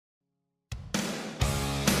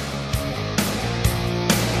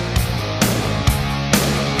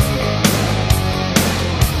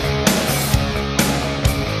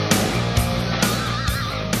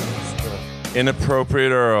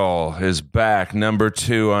Inappropriate Earl is back, number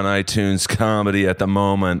 2 on iTunes Comedy at the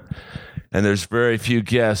moment. And there's very few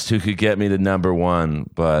guests who could get me to number 1.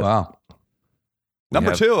 But wow.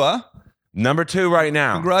 Number 2, huh? Number 2 right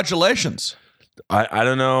now. Congratulations. I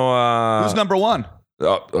don't know. Who's number 1?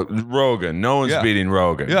 Rogan. No one's beating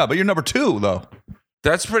Rogan. Yeah, but you're number 2, though.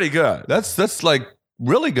 That's pretty good. That's like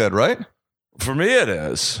really good, right? For me, it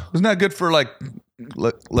is. Isn't that good for like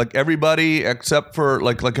everybody except for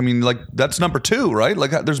like that's number 2, right?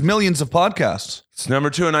 Like there's millions of podcasts. It's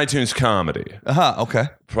number 2 in iTunes Comedy. Okay.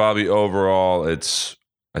 Probably overall, it's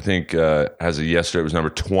I think as of yesterday, it was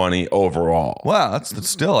number 20 overall. Wow, that's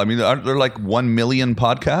still. I mean, aren't there like 1 million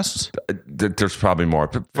podcasts? There's probably more.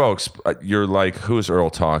 But folks, you're like, who's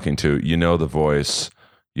Earl talking to? You know the voice.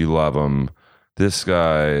 You love him. This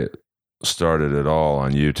guy started it all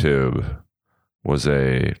on YouTube. Was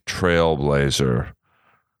a trailblazer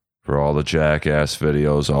for all the Jackass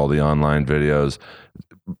videos, all the online videos.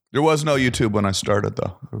 There was no YouTube when I started,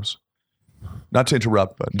 though. It was, not to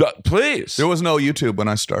interrupt, but please. There was no YouTube when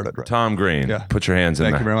I started. Right? Tom Green, put your hands in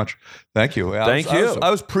there. Thank you very much. Thank you. Thank you. I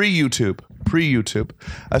was pre-YouTube.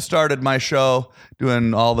 I started my show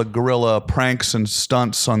doing all the guerrilla pranks and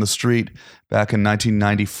stunts on the street back in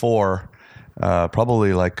 1994.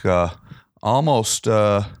 Probably like almost...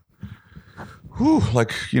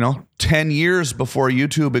 10 years before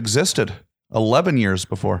YouTube existed, 11 years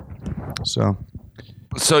before. So,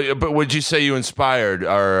 but would you say you inspired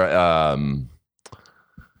our?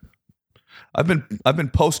 I've been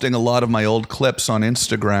posting a lot of my old clips on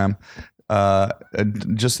Instagram.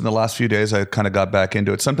 Just in the last few days, I kind of got back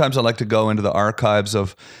into it. Sometimes I like to go into the archives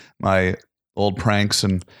of my old pranks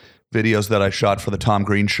and videos that I shot for the Tom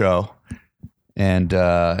Green Show, and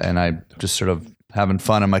I just sort of having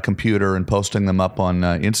fun on my computer and posting them up on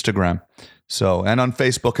Instagram, and on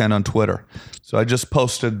Facebook and on Twitter. So I just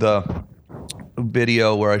posted the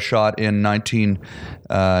video where I shot in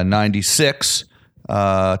 1996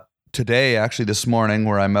 today, actually this morning,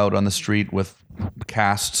 where I'm out on the street with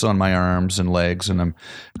casts on my arms and legs, and I'm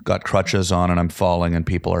got crutches on, and I'm falling, and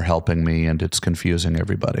people are helping me, and it's confusing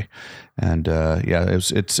everybody. And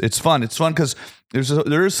it's fun. It's fun because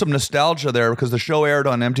there is some nostalgia there, because the show aired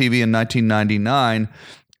on MTV in 1999,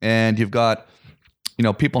 and you've got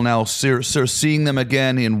people now seeing them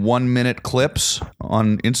again in 1-minute clips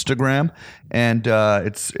on Instagram, and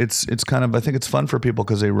it's kind of, I think it's fun for people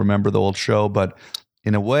because they remember the old show, but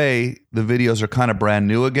in a way the videos are kind of brand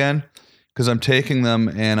new again, because I'm taking them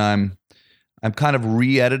and I'm kind of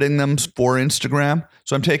re-editing them for Instagram.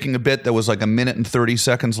 So I'm taking a bit that was like 1 minute and 30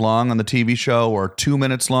 seconds long on the TV show, or 2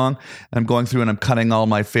 minutes long, and I'm going through and I'm cutting all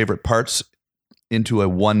my favorite parts into a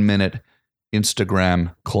 1-minute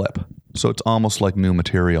Instagram clip. So it's almost like new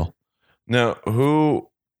material. Now,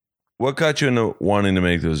 what got you into wanting to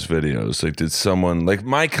make those videos? Like, did someone, like,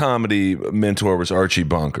 my comedy mentor was Archie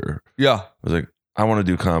Bunker. Yeah. I was like, I want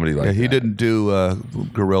to do comedy like that. He didn't do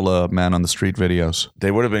guerrilla man on the street videos.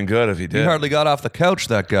 They would have been good if he did. He hardly got off the couch,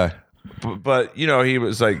 that guy. But he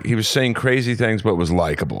was saying crazy things, but was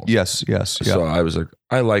likable. Yes. Yeah. So I was like,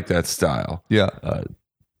 I like that style. Yeah.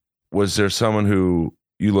 Was there someone who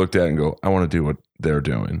you looked at and go, I want to do what they're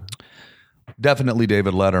doing? Definitely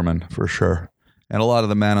David Letterman, for sure. And a lot of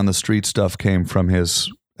the man on the street stuff came from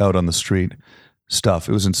his out on the street stuff.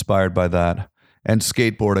 It was inspired by that. And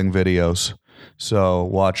skateboarding videos. So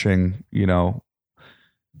watching,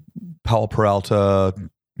 Powell Peralta,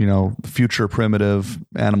 Future Primitive,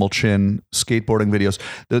 Animal Chin, skateboarding videos.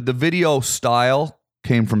 The video style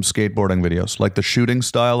came from skateboarding videos, like the shooting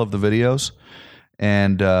style of the videos,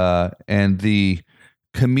 and the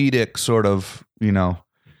comedic sort of,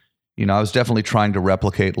 I was definitely trying to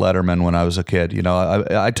replicate Letterman when I was a kid.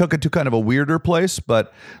 I took it to kind of a weirder place,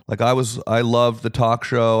 but like I loved the talk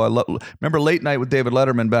show. Remember Late Night with David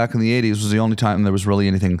Letterman back in the 80s was the only time there was really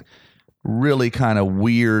anything really kind of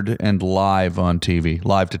weird and live on TV,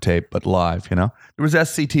 live to tape, but live, There was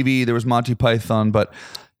SCTV, there was Monty Python, but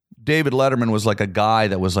David Letterman was like a guy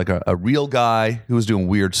that was like a real guy who was doing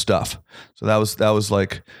weird stuff. So that was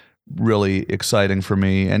like really exciting for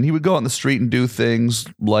me. And he would go out on the street and do things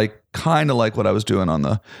kind of like what I was doing on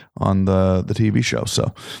the TV show.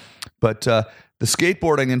 So, but the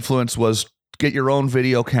skateboarding influence was get your own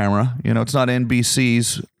video camera. It's not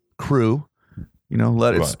NBC's crew.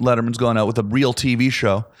 It's Letterman's gone out with a real TV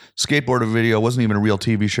show. Skateboarder video wasn't even a real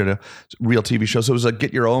TV show. So it was like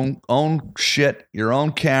get your own shit, your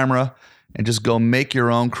own camera, and just go make your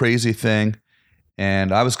own crazy thing.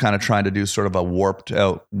 And I was kind of trying to do sort of a warped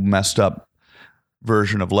out, messed up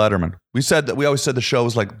version of Letterman. We always said the show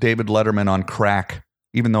was like David Letterman on crack,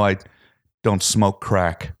 even though I don't smoke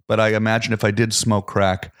crack. But I imagine if I did smoke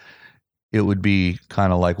crack, it would be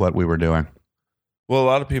kind of like what we were doing. Well, a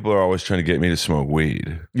lot of people are always trying to get me to smoke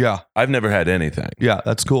weed. Yeah. I've never had anything. Yeah,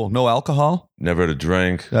 that's cool. No alcohol? Never had a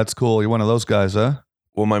drink. That's cool. You're one of those guys, huh?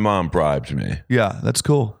 Well, my mom bribed me. Yeah, that's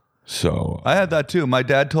cool. So I had that too. My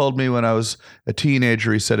dad told me when I was a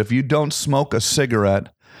teenager, he said, if you don't smoke a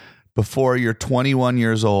cigarette before you're 21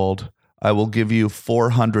 years old, I will give you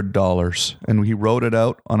 $400. And he wrote it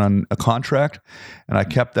out on a contract, and I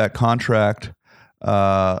kept that contract.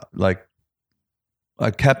 I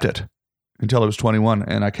kept it until I was 21,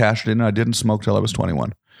 and I cashed it in. I didn't smoke till I was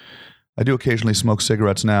 21. I do occasionally smoke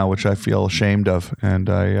cigarettes now, which I feel ashamed of, and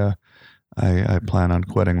I plan on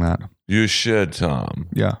quitting that. you should, Tom.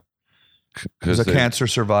 Yeah. As a cancer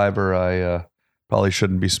survivor, I probably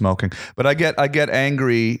shouldn't be smoking. But I get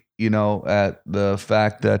angry, at the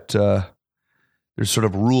fact that there's sort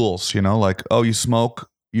of rules, like, oh, you smoke,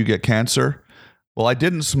 you get cancer. Well, I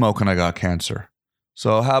didn't smoke and I got cancer.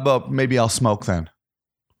 So how about maybe I'll smoke then?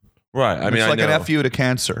 Right. I mean, it's like I know. an FU to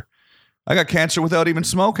cancer. I got cancer without even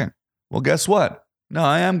smoking. Well, guess what? No,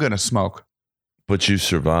 I am going to smoke. But you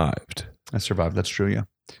survived. I survived. That's true. Yeah,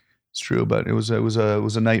 it's true. But it was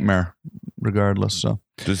a nightmare, regardless. So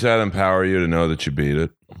Does that empower you to know that you beat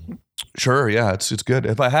it? sure, yeah, it's good.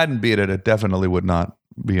 If I hadn't beat it, it definitely would not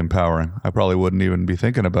be empowering. I probably wouldn't even be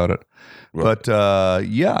thinking about it. Right. But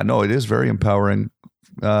yeah, no, it is very empowering.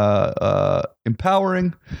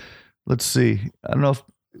 Empowering. Let's see. I don't know if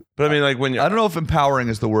I I don't know if empowering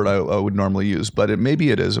is the word I would normally use, but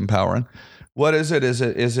maybe it is empowering. What is it?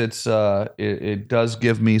 It does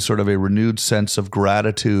give me sort of a renewed sense of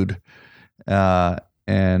gratitude, and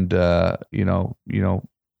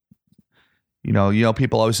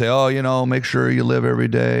people always say, oh, make sure you live every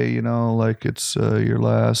day, like it's your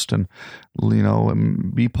last, and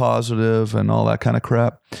and be positive and all that kind of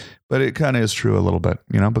crap. But it kind of is true a little bit,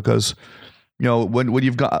 because when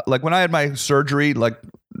you've got, like, when I had my surgery, like,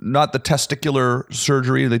 not the testicular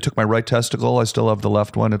surgery, they took my right testicle. I still have the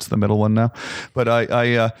left one. It's the middle one now. But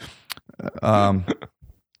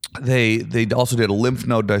they also did a lymph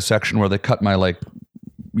node dissection where they cut my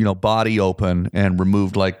body open and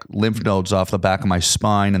removed lymph nodes off the back of my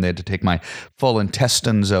spine, and they had to take my full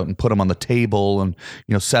intestines out and put them on the table and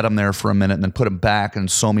set them there for a minute and then put them back and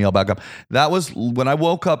sew me all back up. That was when I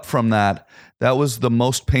woke up from that. That was the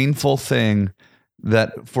most painful thing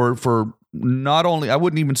that for not only, I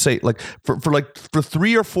wouldn't even say for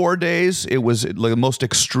 3 or 4 days, it was like the most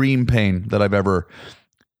extreme pain that I've ever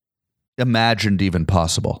imagined even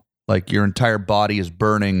possible. Like your entire body is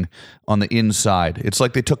burning on the inside. It's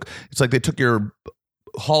like they took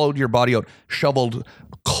hollowed your body out, shoveled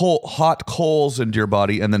hot coals into your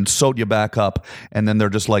body, and then sewed you back up, and then they're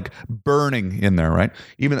just like burning in there, right?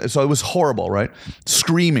 So it was horrible, right?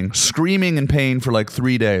 Screaming in pain for like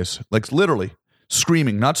 3 days, like literally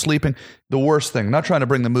screaming, not sleeping. The worst thing. Not trying to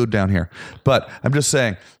bring the mood down here, but I'm just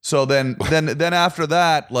saying. So then after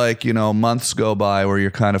that, months go by where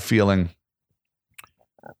you're kind of feeling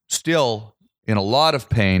still in a lot of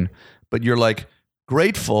pain, but you're like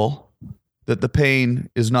grateful that the pain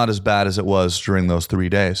is not as bad as it was during those 3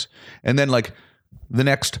 days. And then like the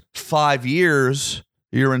next 5 years,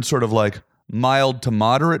 you're in sort of like mild to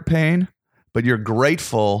moderate pain, but you're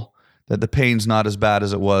grateful that the pain's not as bad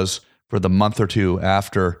as it was for the month or two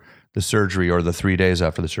after the surgery or the 3 days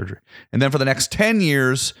after the surgery. And then for the next 10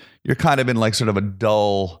 years, you're kind of in like sort of a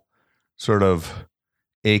dull, sort of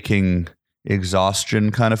aching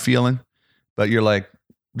exhaustion kind of feeling. But you're like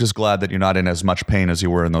just glad that you're not in as much pain as you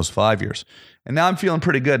were in those 5 years. And now I'm feeling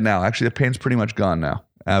pretty good now. Actually, the pain's pretty much gone now.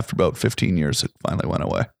 After about 15 years, it finally went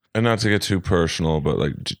away. And not to get too personal, but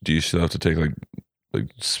like, do you still have to take like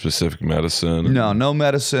specific medicine? No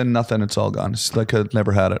medicine, nothing. It's all gone. It's like I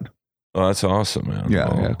never had it. Oh, that's awesome, man.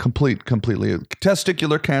 Yeah, completely.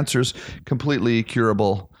 Testicular cancer's completely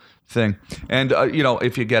curable thing. And,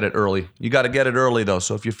 if you get it early, you got to get it early though.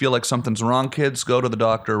 So if you feel like something's wrong, kids, go to the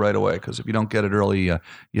doctor right away. Because if you don't get it early,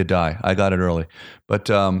 you die. I got it early. But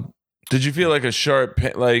did you feel like a sharp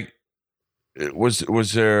pain? Like, was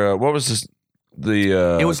there, what was this?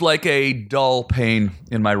 It was like a dull pain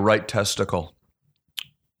in my right testicle.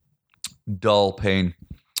 Dull pain.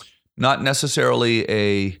 Not necessarily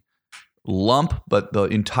a lump, but the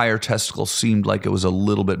entire testicle seemed like it was a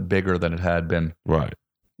little bit bigger than it had been. Right.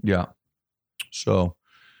 Yeah. So,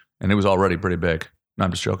 and it was already pretty big. No,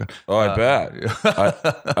 I'm just joking. Oh, I bet.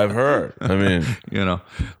 I've heard. I mean,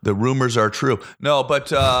 the rumors are true. No, but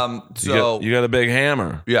so you got a big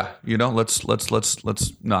hammer. Yeah. Let's.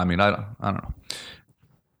 No, I mean, I don't know.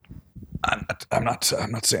 I'm not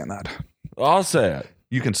saying that. I'll say it.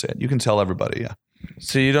 You can say it. You can tell everybody. Yeah.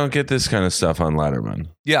 So you don't get this kind of stuff on Letterman.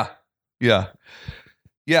 Yeah.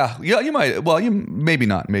 Yeah, you might. Well, you maybe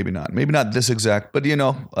not this exact. But I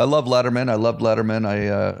love Letterman. I loved Letterman.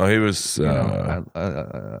 He was.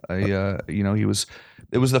 He was.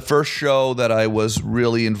 It was the first show that I was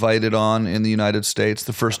really invited on in the United States.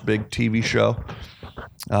 The first big TV show.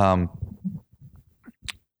 When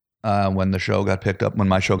my show got picked up by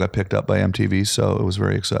MTV, so it was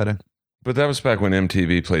very exciting. But that was back when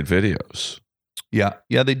MTV played videos. Yeah,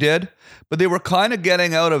 they did, but they were kind of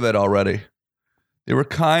getting out of it already. They were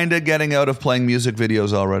kind of getting out of playing music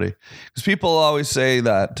videos already. Because people always say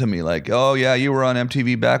that to me, like, oh yeah, you were on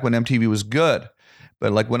MTV back when MTV was good.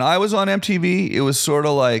 But like when I was on MTV, it was sort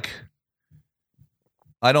of like,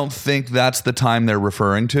 I don't think that's the time they're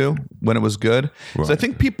referring to when it was good. Right. So I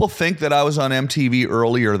think people think that I was on MTV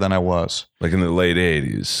earlier than I was. Like in the late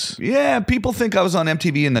 80s. Yeah, people think I was on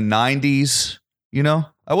MTV in the 90s.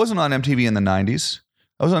 I wasn't on MTV in the 90s.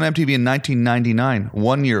 I was on MTV in 1999,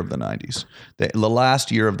 1 year of the 90s, the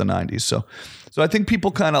last year of the 90s. So I think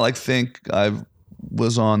people kind of like think I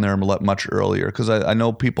was on there much earlier because I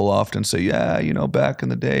know people often say, yeah, back in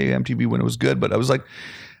the day, MTV when it was good. But I was like,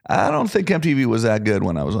 I don't think MTV was that good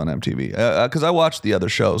when I was on MTV because I watched the other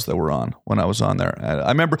shows that were on when I was on there. I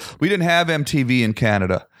remember we didn't have MTV in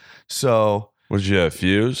Canada. So... What did you have,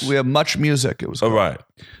 Fuse? We have Much Music, it was called. Oh, right.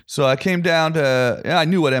 So I came down to, I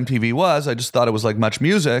knew what MTV was. I just thought it was like Much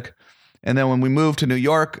Music. And then when we moved to New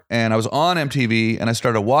York and I was on MTV and I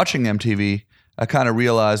started watching MTV, I kind of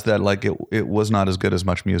realized that like it was not as good as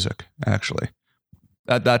Much Music, actually,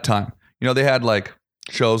 at that time. They had like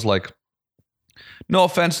shows like, no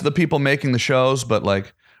offense to the people making the shows, but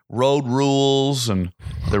like Road Rules and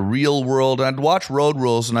The Real World. And I'd watch Road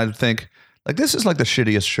Rules and I'd think, like, this is like the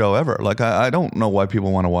shittiest show ever. Like, I don't know why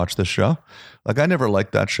people want to watch this show. Like, I never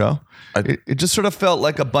liked that show. It just sort of felt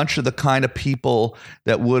like a bunch of the kind of people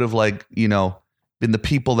that would have, like, been the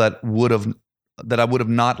people that I would have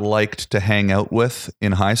not liked to hang out with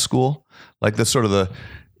in high school. Like,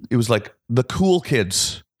 it was like the cool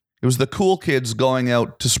kids. It was the cool kids going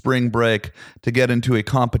out to spring break to get into a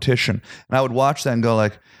competition. And I would watch that and go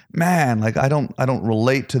like, man, like, I don't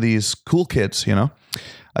relate to these cool kids,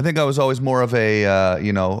 I think I was always more of a,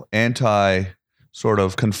 anti sort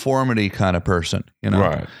of conformity kind of person,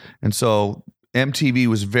 Right. And so MTV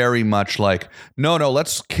was very much like, no,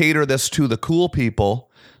 let's cater this to the cool people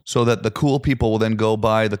so that the cool people will then go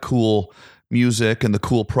buy the cool music and the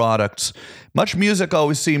cool products. Much Music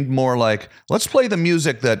always seemed more like, let's play the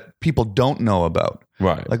music that people don't know about.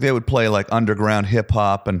 Right. Like they would play like underground hip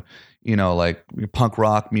hop and, like punk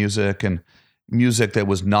rock music and music that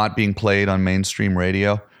was not being played on mainstream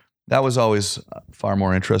radio. That was always far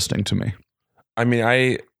more interesting to me. I mean,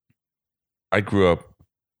 I grew up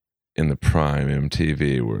in the prime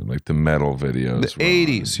MTV where like the metal videos. The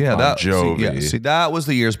 80s, yeah. That was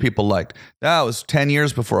the years people liked. That was 10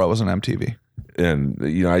 years before I was on MTV. And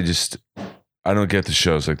I don't get the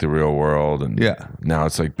shows like The Real World and now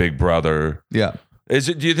it's like Big Brother. Yeah.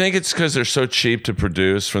 Do you think it's because they're so cheap to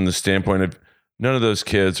produce from the standpoint of none of those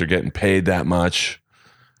kids are getting paid that much?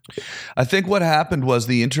 I think what happened was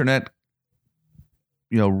the internet,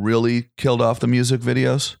 really killed off the music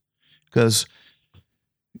videos because,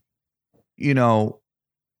 we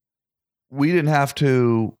didn't have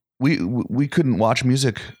to, we couldn't watch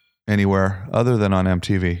music anywhere other than on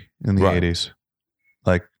MTV in the 80s.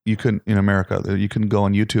 Like you couldn't, in America, you couldn't go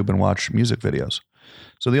on YouTube and watch music videos.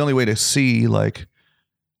 So the only way to see like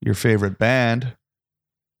your favorite band,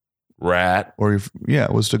 Rat, or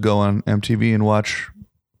was to go on MTV and watch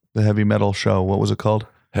the heavy metal show. What was it called?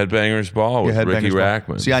 Headbangers Ball with Ricky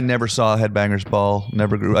Rackman. See, I never saw Headbangers Ball.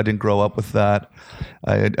 I didn't grow up with that.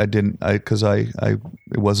 It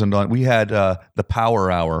wasn't on. We had the Power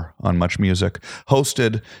Hour on Much Music,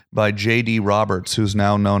 hosted by J.D. Roberts, who's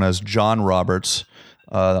now known as John Roberts,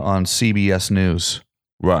 on CBS News.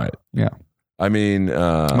 Right. Yeah. I mean,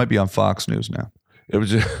 it might be on Fox News now. It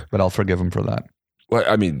was, but I'll forgive him for that. Well,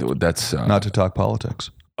 I mean, that's not to talk politics.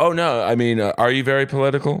 Oh, no. I mean, are you very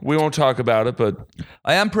political? We won't talk about it, but...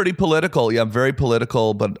 I am pretty political. Yeah, I'm very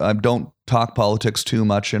political, but I don't talk politics too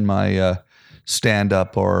much in my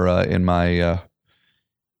stand-up or in my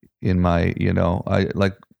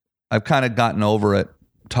I've kind of gotten over it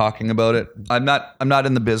talking about it. I'm not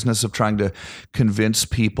in the business of trying to convince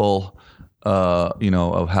people,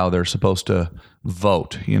 of how they're supposed to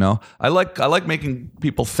vote. I like making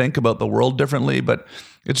people think about the world differently, but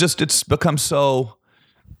it's become so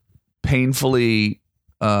painfully,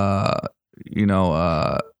 almost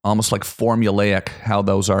like formulaic how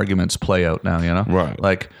those arguments play out now, Right.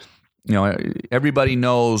 Like, everybody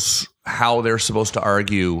knows how they're supposed to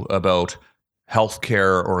argue about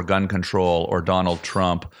healthcare or gun control or Donald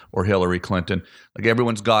Trump or Hillary Clinton. Like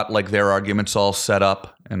everyone's got like their arguments all set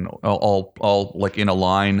up and all like in a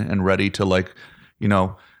line and ready to like,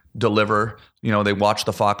 deliver. They watch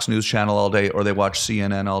the Fox News channel all day, or they watch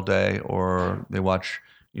CNN all day, or they watch,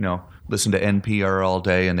 listen to NPR all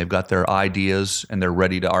day, and they've got their ideas and they're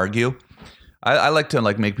ready to argue. I like to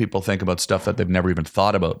like make people think about stuff that they've never even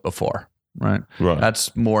thought about before. Right.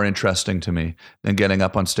 That's more interesting to me than getting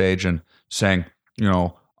up on stage and saying,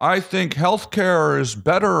 I think healthcare is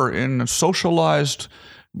better in socialized,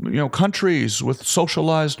 countries with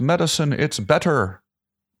socialized medicine. It's better.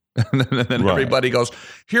 And then everybody goes,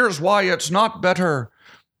 here's why it's not better.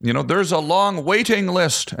 There's a long waiting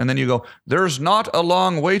list. And then you go, there's not a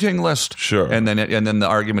long waiting list. Sure. And then the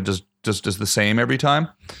argument just is the same every time.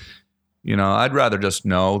 I'd rather just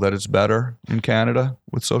know that it's better in Canada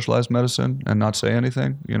with socialized medicine and not say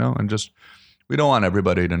anything, and just, we don't want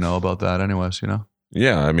everybody to know about that anyways,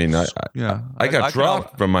 Yeah. I mean, I got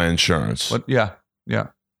dropped from my insurance. But yeah.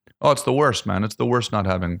 Oh, it's the worst, man. It's the worst not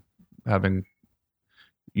having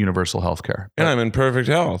universal health care. And I'm in perfect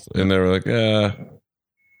health. And they were like, we're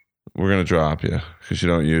going to drop you because you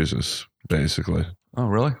don't use us, basically. Oh,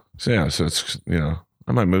 really? So it's,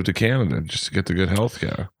 I might move to Canada just to get the good health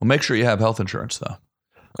care. Well, make sure you have health insurance, though.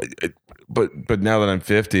 But now that I'm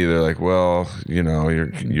 50, they're like, well,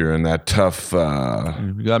 you're in that tough.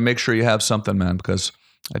 You got to make sure you have something, man, because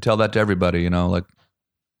I tell that to everybody. Like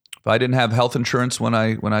if I didn't have health insurance when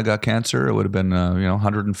I got cancer, it would have been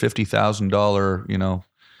 $150,000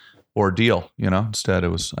 ordeal. Instead I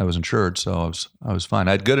was insured, so I was fine.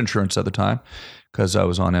 I had good insurance at the time because I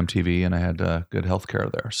was on MTV and I had good health care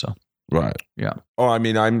there. So. Right. Yeah. Oh, I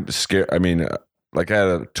mean, I'm scared. I mean, like I had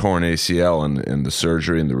a torn ACL and the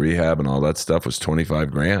surgery and the rehab and all that stuff was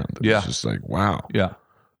 $25,000. Yeah. It's just like, wow. Yeah.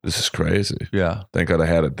 This is crazy. Yeah. Thank God I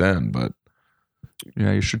had it then, but.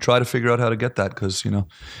 Yeah, you should try to figure out how to get that because, you're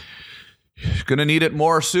going to need it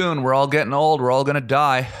more soon. We're all getting old. We're all going to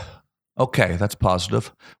die. Okay, that's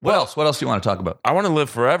positive. What else? What else do you want to talk about? I want to live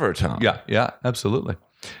forever, Tom. Yeah, absolutely.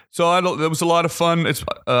 So it was a lot of fun. It's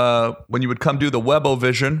when you would come do the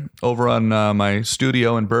Webovision over on my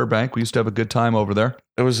studio in Burbank. We used to have a good time over there.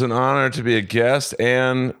 It was an honor to be a guest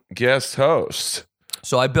and guest host.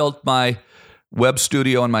 So I built my web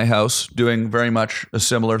studio in my house, doing very much a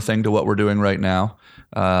similar thing to what we're doing right now.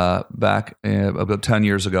 Back about 10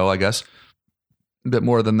 years ago, I guess. A bit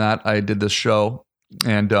more than that, I did this show,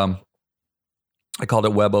 and I called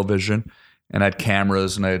it Webovision. And I had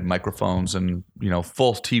cameras and I had microphones and,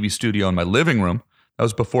 full TV studio in my living room. That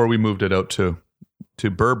was before we moved it out to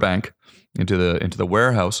Burbank into the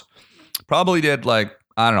warehouse. Probably did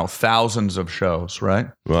thousands of shows, right?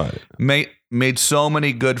 Right. Made so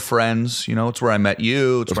many good friends. It's where I met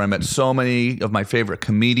you. It's where I met so many of my favorite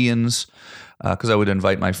comedians because I would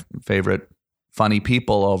invite my favorite funny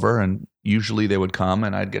people over, and usually they would come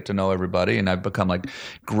and I'd get to know everybody, and I've become like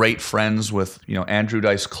great friends with, Andrew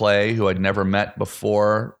Dice Clay, who I'd never met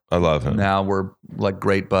before. I love him. Now we're like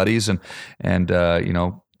great buddies, and a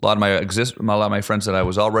lot of my friends that I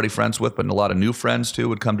was already friends with, but a lot of new friends too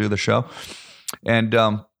would come do the show. And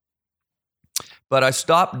but I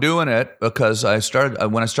stopped doing it because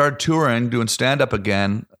when I started touring, doing stand up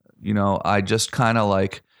again, I just kind of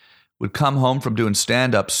like would come home from doing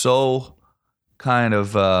stand up so kind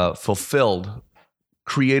of fulfilled,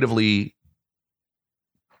 creatively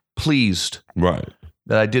pleased, right,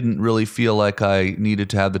 that I didn't really feel like I needed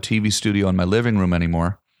to have the TV studio in my living room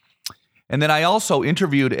anymore. And then I also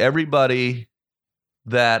interviewed everybody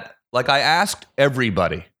that, like, I asked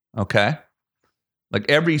everybody, okay? Like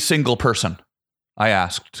every single person I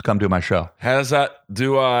asked to come do my show. Has that,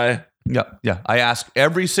 do I? Yeah. I asked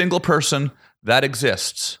every single person that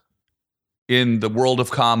exists in the world of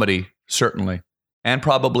comedy, certainly, and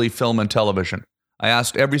probably film and television. I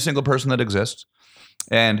asked every single person that exists,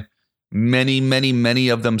 and many, many, many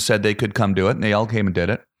of them said they could come do it, and they all came and did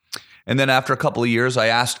it. And then after a couple of years, I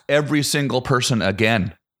asked every single person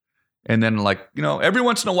again. And then, every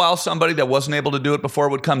once in a while, somebody that wasn't able to do it before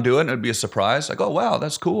would come do it, and it'd be a surprise. Like, oh, wow,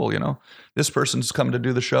 that's cool. This person's come to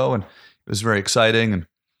do the show, and it was very exciting.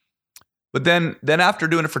 But then after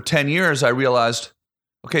doing it for 10 years, I realized,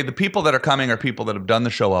 okay, the people that are coming are people that have done the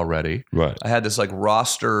show already. Right. I had this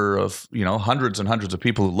roster of, hundreds and hundreds of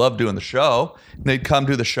people who love doing the show. And they'd come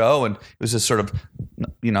do the show, and it was this sort of,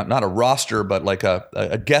 not a roster, but like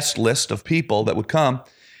a guest list of people that would come.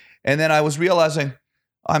 And then I was realizing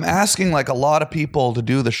I'm asking a lot of people to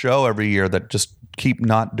do the show every year that just keep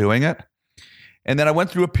not doing it. And then I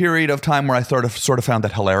went through a period of time where I sort of found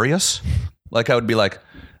that hilarious. Like I would be like,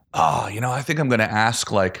 I think I'm going to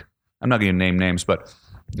ask I'm not going to name names, but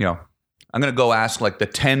I'm going to go ask like the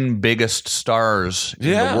 10 biggest stars in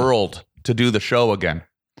Yeah. the world to do the show again,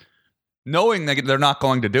 knowing that they're not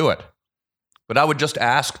going to do it. But I would just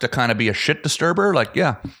ask to kind of be a shit disturber. Like,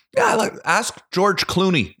 like ask George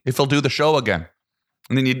Clooney if he'll do the show again.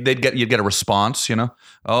 And then you'd get a response, you know?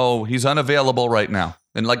 Oh, he's unavailable right now.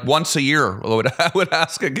 And like once a year, I would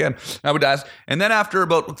ask again. I would ask. And then after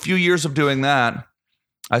about a few years of doing that,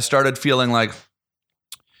 I started feeling like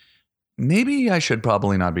maybe I should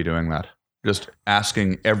probably not be doing that. Just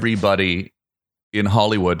asking everybody in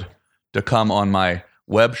Hollywood to come on my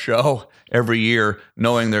web show every year,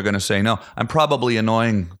 knowing they're going to say no. I'm probably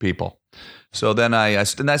annoying people. So then I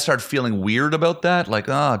started feeling weird about that. Like,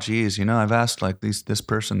 oh, geez, you know, I've asked like this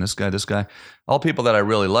person, this guy, all people that I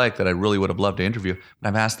really like that I really would have loved to interview. But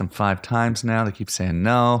I've asked them 5 times now. They keep saying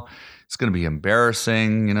no. It's going to be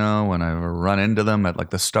embarrassing, you know, when I run into them at like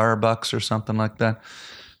the Starbucks or something like that.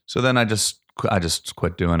 So then I just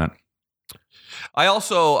quit doing it. I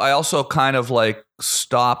also kind of like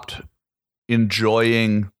stopped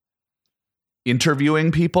enjoying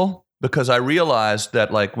interviewing people because I realized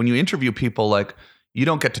that like when you interview people, like you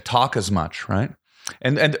don't get to talk as much, right?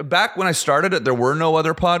 And back when I started it, there were no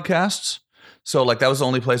other podcasts. So like that was the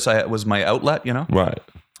only place was my outlet, you know? Right.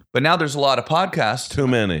 But now there's a lot of podcasts. Too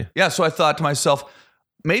many. Yeah. So I thought to myself,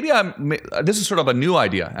 maybe this is sort of a new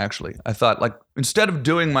idea, actually. I thought like instead of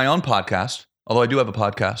doing my own podcast, although I do have a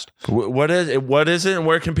podcast. What is it and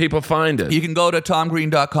where can people find it? You can go to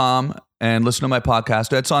tomgreen.com and listen to my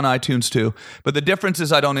podcast. It's on iTunes too. But the difference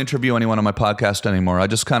is I don't interview anyone on my podcast anymore. I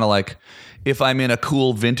just kind of like, if I'm in a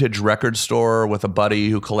cool vintage record store with a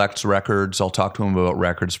buddy who collects records, I'll talk to him about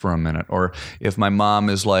records for a minute. Or if my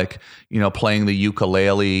mom is like, you know, playing the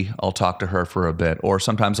ukulele, I'll talk to her for a bit. Or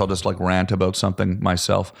sometimes I'll just like rant about something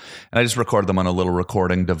myself. And I just record them on a little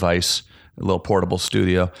recording device, a little portable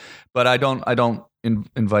studio. But I don't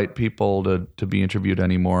invite people to be interviewed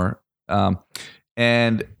anymore.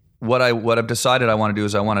 And what I've decided I want to do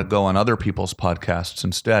is I want to go on other people's podcasts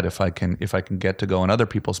instead. If I can get to go on other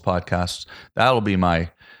people's podcasts, that'll be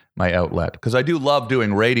my outlet. Because I do love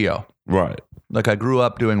doing radio. Right. Like I grew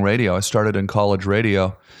up doing radio. I started in college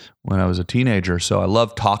radio when I was a teenager. So I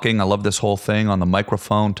love talking. I love this whole thing on the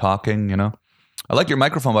microphone talking, you know. I like your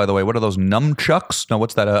microphone, by the way. What are those nunchucks? No,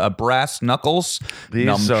 what's that? A brass knuckles? These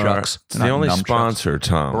nunchucks. are the only sponsor,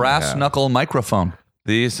 Tom. Brass knuckle microphone.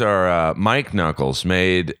 These are mic knuckles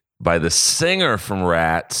made by the singer from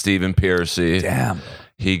Rat, Stephen Pearcy. Damn.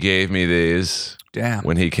 He gave me these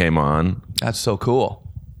when he came on. That's so cool.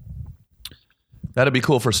 That'd be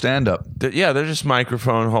cool for stand-up. They're just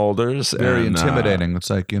microphone holders. Very intimidating. It's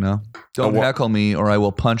like, you know, don't heckle me or I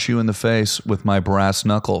will punch you in the face with my brass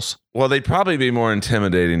knuckles. Well, they'd probably be more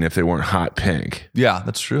intimidating if they weren't hot pink. Yeah,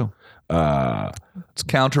 that's true. It's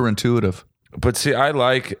counterintuitive. But see, I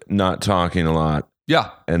like not talking a lot. Yeah.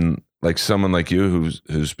 And like someone like you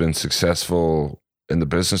who's been successful in the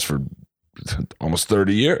business for almost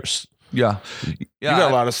 30 years. Yeah. You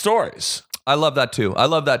got a lot of stories. I love that too.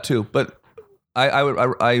 But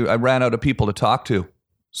I ran out of people to talk to.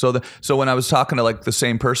 So when I was talking to like the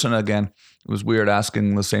same person again, it was weird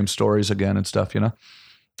asking the same stories again and stuff, you know.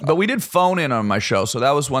 But we did phone in on my show, so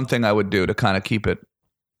that was one thing I would do to kind of keep it,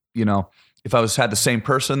 you know. If I had the same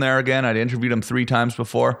person there again, I'd interviewed him 3 times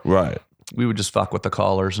before. Right. We would just fuck with the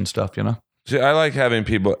callers and stuff, you know. See, I like having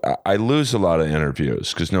people. I lose a lot of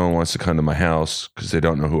interviews because no one wants to come to my house because they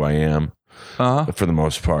don't know who I am. For the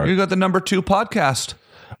most part, you got the number 2 podcast.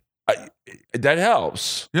 That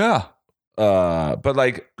helps. Yeah. But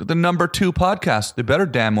like the number 2 podcast, they better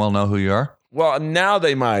damn well know who you are. Well, now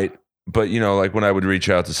they might, but you know, like when I would reach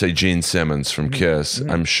out to say Gene Simmons from Kiss,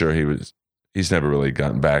 I'm sure he's never really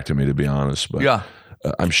gotten back to me, to be honest. But yeah,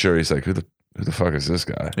 I'm sure he's like, who the fuck is this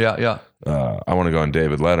guy? Yeah. I want to go on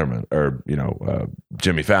David Letterman or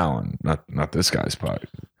Jimmy Fallon, not this guy's podcast.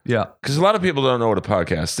 Yeah, because a lot of people don't know what a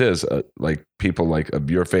podcast is. Like people like of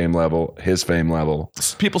your fame level, his fame level.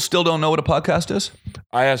 People still don't know what a podcast is.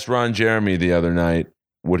 I asked Ron Jeremy the other night,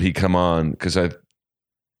 would he come on? Because I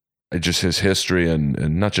just his history and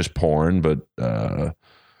not just porn, but the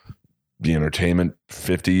entertainment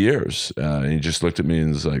 50 years. And he just looked at me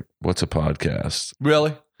and was like, "What's a podcast?"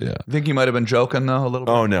 Really? Yeah. I think he might have been joking though a little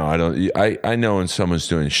bit. Oh no, I don't. I know when someone's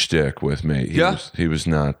doing shtick with me. He was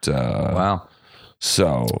not. Wow.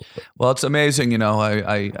 So, well, it's amazing, you know.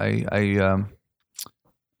 I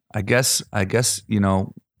guess you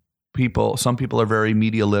know, some people are very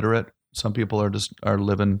media literate. Some people are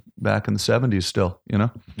living back in the 70s still, you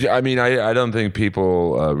know. Yeah, I mean, I don't think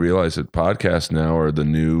people realize that podcasts now are the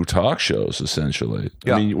new talk shows, essentially.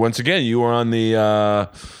 Yeah. I mean, once again, you were on the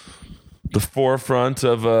forefront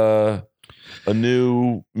of a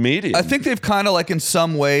new medium. I think they've kind of like in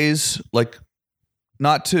some ways, like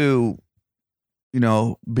not to,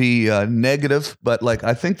 be negative, but like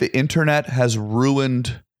I think the internet has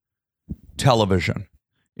ruined television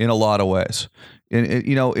in a lot of ways.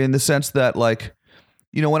 In the sense that like,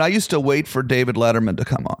 when I used to wait for David Letterman to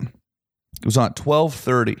come on, it was on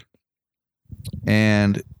 12:30,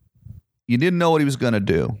 and you didn't know what he was going to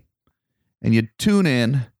do, and you'd tune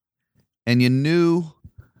in, and you knew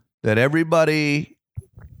that everybody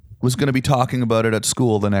was going to be talking about it at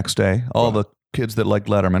school the next day. All the kids that liked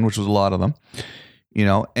Letterman, which was a lot of them,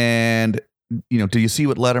 and do you see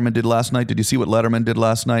what Letterman did last night? Did you see what Letterman did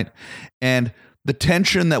last night? And the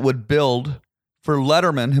tension that would build for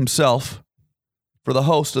Letterman himself, for the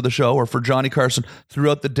host of the show, or for Johnny Carson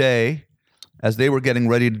throughout the day as they were getting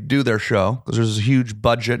ready to do their show, because there's a huge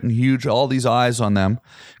budget and all these eyes on them,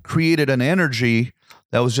 created an energy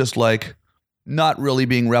that was just like not really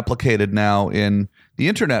being replicated now in the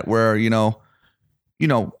internet, where, we know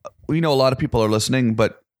a lot of people are listening,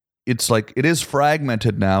 but it's like, it is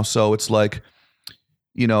fragmented now. So it's like,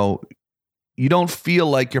 you don't feel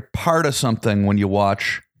like you're part of something when you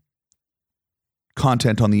watch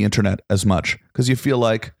content on the internet as much, because you feel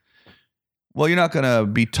like, well, you're not going to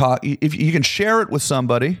be if you can share it with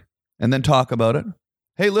somebody and then talk about it.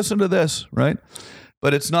 Hey, listen to this, right?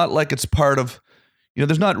 But it's not like it's part of,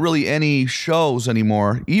 there's not really any shows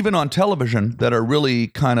anymore, even on television, that are really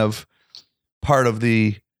kind of part of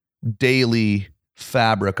the daily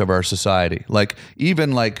fabric of our society. Like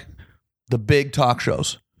even like the big talk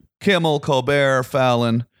shows, Kimmel, Colbert,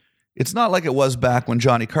 Fallon. It's not like it was back when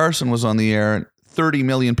Johnny Carson was on the air and 30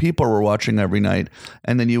 million people were watching every night.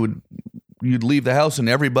 And then you'd leave the house and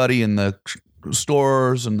everybody in the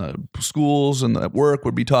stores and the schools and the work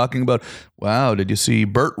would be talking about, wow, did you see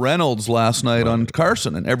Burt Reynolds last night on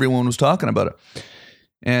Carson? And everyone was talking about it.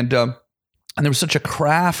 And there was such a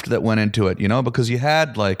craft that went into it, because you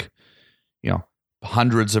had like,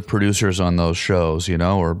 hundreds of producers on those shows,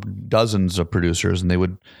 or dozens of producers, and they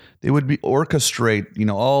would be orchestrate,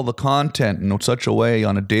 all the content in such a way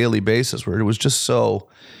on a daily basis where it was just so,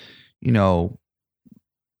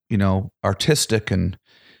 artistic and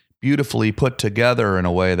beautifully put together in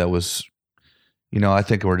a way that was, I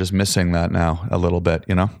think we're just missing that now a little bit,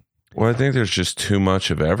 Well, I think there's just too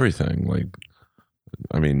much of everything. Like,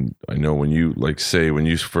 I mean, I know when you when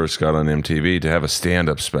you first got on MTV, to have a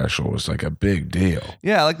stand-up special was like a big deal.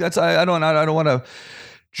 Yeah, like that's I don't want to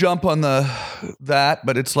jump on that,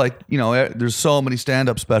 but it's like, there's so many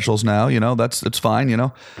stand-up specials now. That's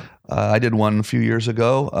fine. I did one a few years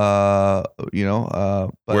ago.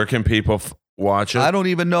 But where can people watch it? I don't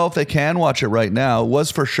even know if they can watch it right now. It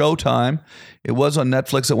was for Showtime. It was on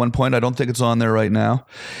Netflix at one point. I don't think it's on there right now.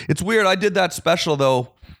 It's weird. I did that special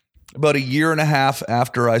though about a year and a half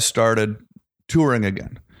after I started touring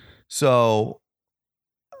again. So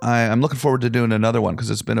I'm looking forward to doing another one, because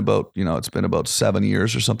it's been about 7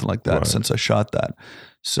 years or something like that since I shot that.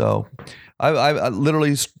 So I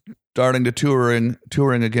literally starting to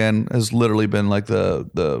touring again has literally been like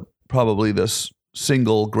the probably this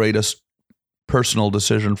single greatest personal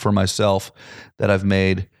decision for myself that I've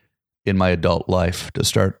made in my adult life, to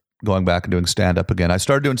start going back and doing stand-up again. I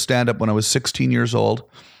started doing stand-up when I was 16 years old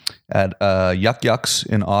at Yuck Yucks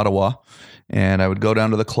in Ottawa, and I would go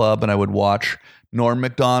down to the club and I would watch Norm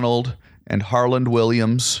Macdonald and Harland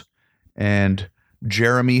Williams and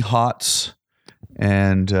Jeremy Hotz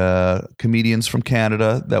and comedians from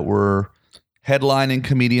Canada that were headlining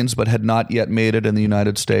comedians but had not yet made it in the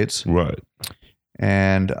United States. Right.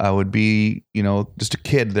 And I would be, just a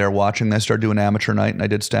kid there watching. I started doing amateur night, and I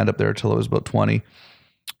did stand up there till I was about 20.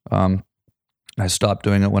 I stopped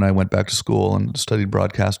doing it when I went back to school and studied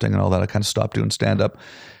broadcasting and all that. I kind of stopped doing stand up,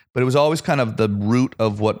 but it was always kind of the root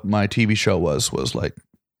of what my TV show was like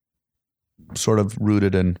sort of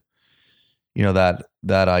rooted in, that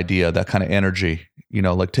idea, that kind of energy,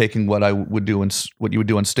 like taking what I would do and what you would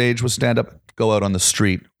do on stage with stand up, go out on the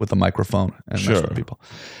street with a microphone and mess with people.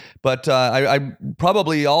 But I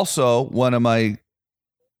probably also, one of my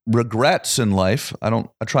regrets in life, I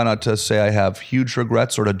try not to say I have huge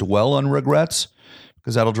regrets or to dwell on regrets,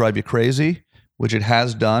 because that'll drive you crazy, which it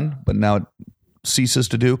has done, but now it ceases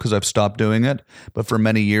to do because I've stopped doing it. But for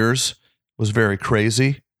many years, was very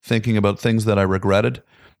crazy thinking about things that I regretted.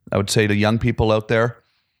 I would say to young people out there,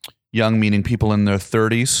 young meaning people in their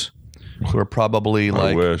 30s, who are probably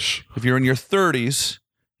like, if you're in your 30s,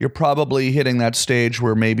 you're probably hitting that stage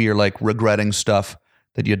where maybe you're like regretting stuff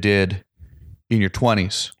that you did in your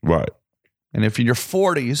 20s. Right. And if in your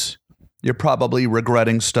 40s, you're probably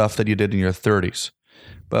regretting stuff that you did in your 30s.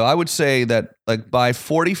 But I would say that like by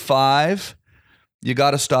 45, you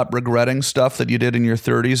got to stop regretting stuff that you did in your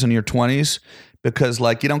 30s and your 20s because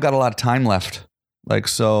like you don't got a lot of time left. Like,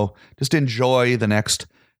 so just enjoy the next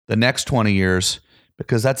 20 years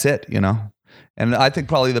because that's it, you know? And I think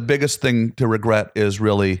probably the biggest thing to regret is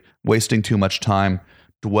really wasting too much time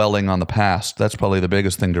dwelling on the past. That's probably the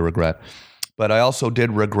biggest thing to regret. But I also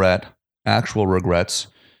did regret, actual regrets,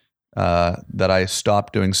 that I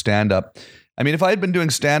stopped doing stand-up. I mean, if I had been doing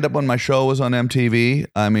stand-up when my show was on MTV,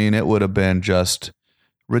 I mean, it would have been just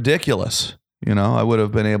ridiculous. You know, I would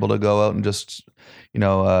have been able to go out and just, you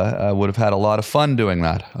know, I would have had a lot of fun doing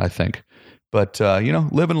that, I think. But, you know,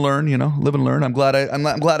 live and learn, I'm glad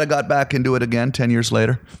I got back into it again 10 years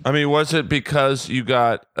later. I mean, was it because you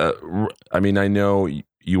got, I mean, I know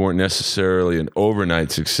you weren't necessarily an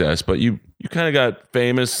overnight success, but you kind of got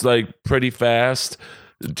famous like pretty fast.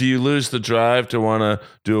 Do you lose the drive to want to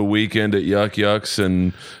do a weekend at Yuck Yucks?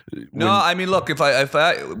 And no, I mean, look, if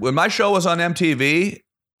I when my show was on MTV,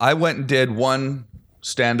 I went and did one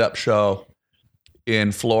stand-up show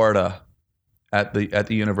in Florida at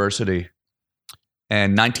the university,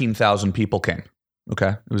 and 19,000 people came. Okay,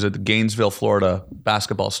 it was at the Gainesville, Florida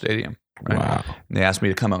basketball stadium. Right? Wow! And they asked me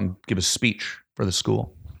to come out and give a speech for the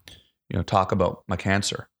school, you know, talk about my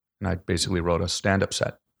cancer, and I basically wrote a stand-up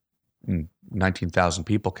set. And 19,000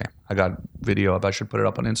 people came. I got video of. I should put it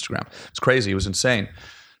up on Instagram. It's crazy. It was insane.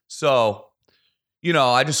 So, you know,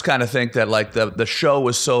 I just kind of think that like the show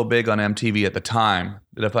was so big on MTV at the time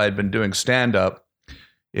that if I had been doing stand-up,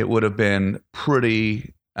 it would have been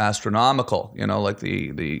pretty astronomical. You know, like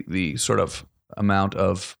the sort of amount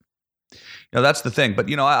of, you know, that's the thing. But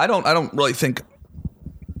you know, I don't really think.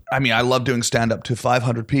 I mean, I love doing stand-up to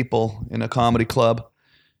 500 people in a comedy club.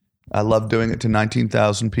 I love doing it to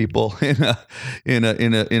 19,000 people in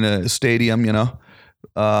a stadium. You know,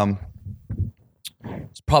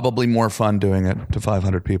 it's probably more fun doing it to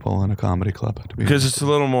 500 people in a comedy club because it's a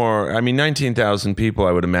little more. I mean, 19,000 people.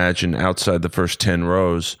 I would imagine outside the first 10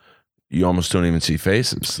 rows, you almost don't even see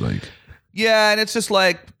faces. Like, yeah, and it's just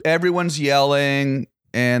like everyone's yelling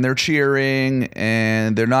and they're cheering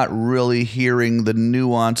and they're not really hearing the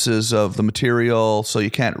nuances of the material, so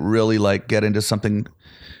you can't really like get into something.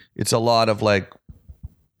 It's a lot of like,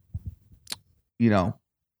 you know,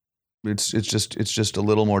 it's just a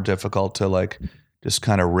little more difficult to like just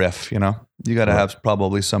kind of riff, you know. You got to have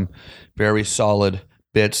probably some very solid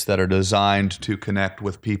bits that are designed to connect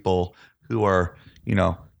with people who are, you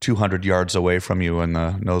know, 200 yards away from you in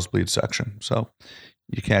the nosebleed section. So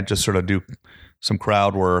you can't just sort of do some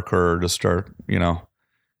crowd work or just start, you know,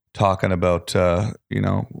 talking about, you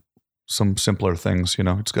know, some simpler things, you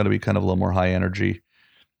know. It's got to be kind of a little more high energy.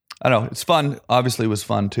 I don't know. It's fun. Obviously, it was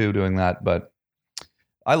fun too doing that, but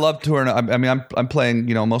I love touring. I mean, I'm playing,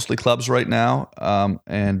 you know, mostly clubs right now,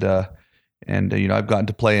 and you know, I've gotten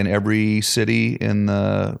to play in every city in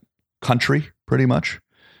the country pretty much,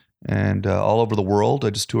 and all over the world.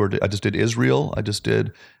 I just toured. I just did Israel. I just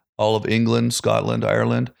did all of England, Scotland,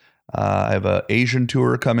 Ireland. I have an Asian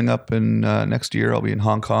tour coming up in next year. I'll be in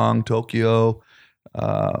Hong Kong, Tokyo,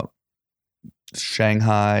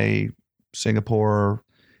 Shanghai, Singapore.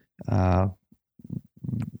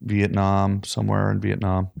 Vietnam, somewhere in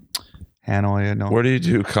Vietnam, Hanoi. I know. Where do you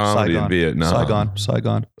do comedy in Vietnam?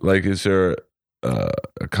 Saigon. Like, is there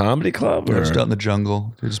a comedy club? Or? Just out in the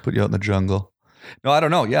jungle. They just put you out in the jungle. No, I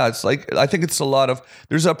don't know. Yeah, it's like I think it's a lot of.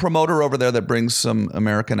 There's a promoter over there that brings some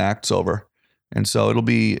American acts over, and so it'll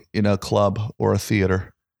be in a club or a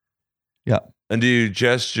theater. Yeah. And do you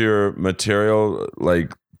adjust your material?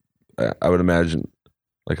 Like, I would imagine,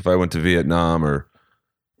 like if I went to Vietnam or,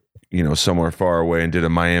 you know, somewhere far away and did a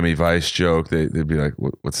Miami Vice joke, they'd be like,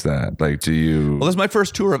 "What's that?" Like, do you? Well, this is my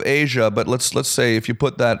first tour of Asia, but let's say if you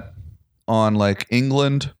put that on like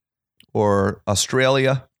England or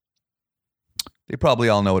Australia, they probably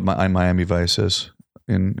all know what Miami Vice is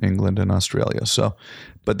in England and Australia. So,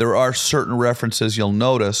 but there are certain references you'll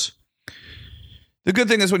notice. The good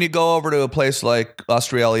thing is when you go over to a place like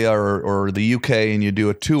Australia or the UK and you do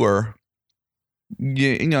a tour,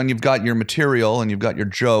 you know, and you've got your material and you've got your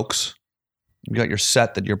jokes, you've got your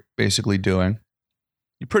set that you're basically doing.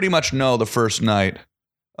 You pretty much know the first night,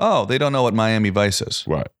 oh, they don't know what Miami Vice is.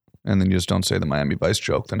 Right. And then you just don't say the Miami Vice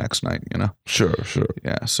joke the next night, you know? Sure.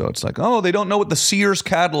 Yeah, so it's like, oh, they don't know what the Sears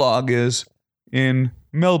catalog is in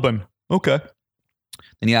Melbourne. Okay.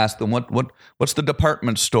 Then you ask them, what's the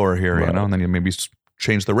department store here, right. You know? And then you maybe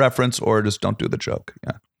change the reference or just don't do the joke.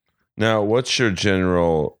 Yeah. Now, what's your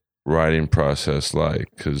general writing process like?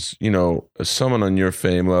 Because, you know, as someone on your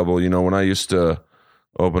fame level, you know, when I used to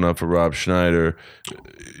open up for Rob Schneider,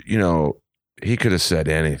 you know, he could have said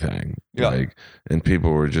anything. Yeah. Like, and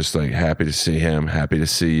people were just like happy to see him, happy to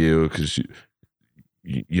see you, because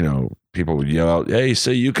people would yell out, "Hey,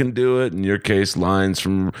 say you can do it." In your case, lines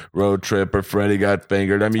from Road Trip or Freddie Got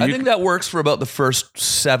Fingered. I mean, I think that works for about the first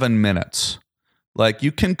 7 minutes. Like,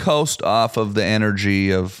 you can coast off of the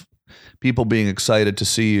energy of people being excited to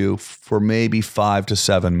see you for maybe 5 to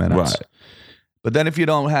 7 minutes. Right. But then if you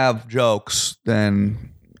don't have jokes,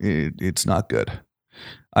 then it's not good.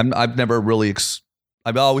 I've never really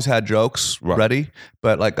I've always had jokes ready,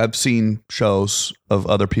 but like I've seen shows of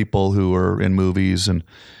other people who were in movies and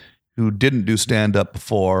who didn't do stand-up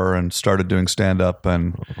before and started doing stand-up,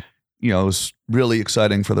 and it was really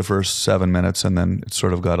exciting for the first 7 minutes, and then it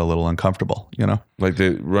sort of got a little uncomfortable, Like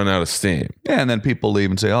they run out of steam. Yeah, and then people leave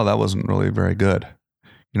and say, "Oh, that wasn't really very good,"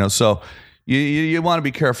 So you want to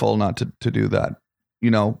be careful not to do that,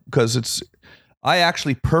 because I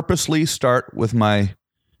actually purposely start with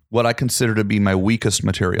what I consider to be my weakest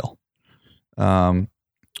material. I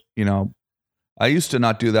used to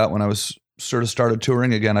not do that when I was sort of started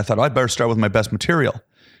touring again. I thought, I'd better start with my best material.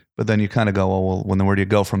 But then you kind of go, well, then where do you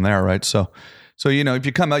go from there, right? So if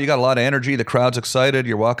you come out, you got a lot of energy, the crowd's excited,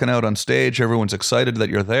 you're walking out on stage, everyone's excited that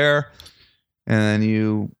you're there, and then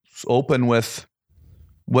you open with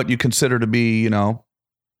what you consider to be,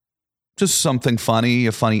 just something funny,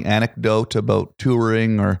 a funny anecdote about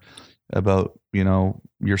touring or about,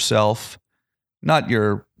 yourself. Not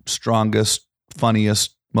your strongest,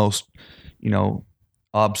 funniest, most,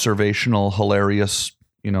 observational, hilarious,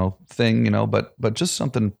 thing, but just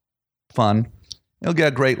something fun. You'll get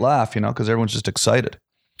a great laugh, because everyone's just excited.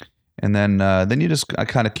 And then I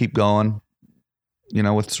kind of keep going,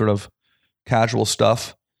 with sort of casual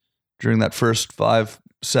stuff during that first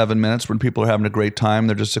 5-7 minutes when people are having a great time.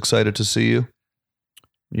 They're just excited to see you.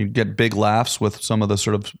 You get big laughs with some of the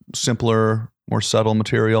sort of simpler, more subtle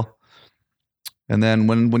material. And then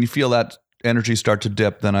when you feel that energy start to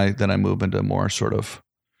dip, then I move into more sort of,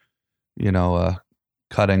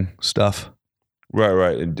 cutting stuff.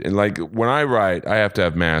 Right. And like when I write, I have to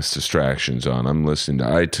have mass distractions on. I'm listening to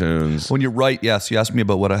iTunes. When you write, yes. You asked me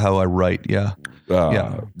about how I write. Yeah.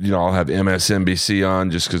 I'll have MSNBC on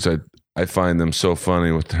just because I find them so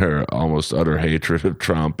funny with their almost utter hatred of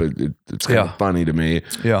Trump. It's kind of funny to me.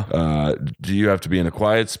 Yeah. Do you have to be in a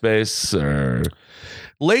quiet space or?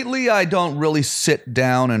 Lately, I don't really sit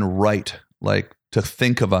down and write, like to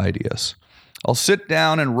think of ideas. I'll sit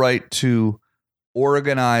down and write to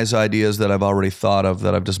organize ideas that I've already thought of,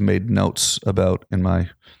 that I've just made notes about in my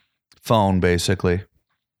phone, basically.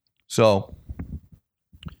 So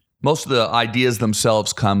most of the ideas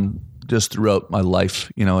themselves come just throughout my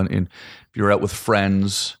life, and if you're out with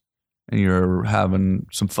friends and you're having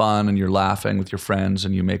some fun and you're laughing with your friends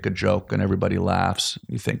and you make a joke and everybody laughs,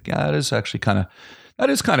 you think, yeah, that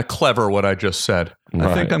is kind of clever what I just said. Right.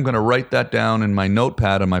 I think I'm going to write that down in my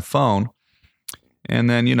notepad on my phone. And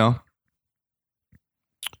then,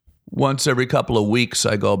 once every couple of weeks,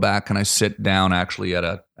 I go back and I sit down actually at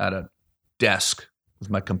a desk with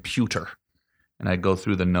my computer, and I go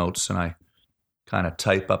through the notes and I kind of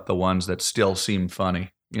type up the ones that still seem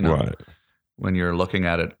funny, right, when you're looking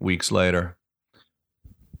at it weeks later.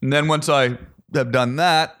 And then once I have done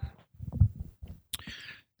that,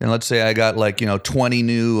 then let's say I got 20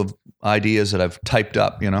 new ideas that I've typed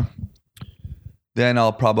up, then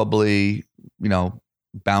I'll probably,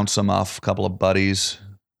 bounce them off a couple of buddies,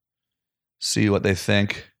 see what they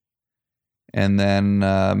think, and then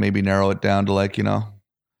maybe narrow it down to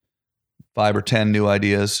 5 or 10 new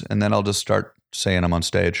ideas, and then I'll just start saying them on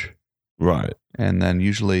stage. Right. And then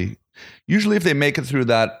usually if they make it through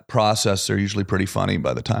that process, they're usually pretty funny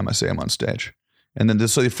by the time I say them on stage. And then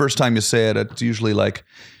so the first time you say it, it's usually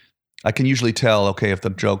I can usually tell, okay, if the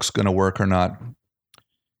joke's going to work or not.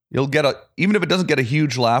 You'll get even if it doesn't get a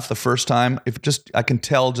huge laugh the first time, I can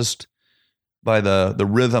tell just by the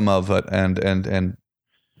rhythm of it and that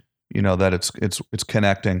it's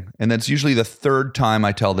connecting. And then it's usually the third time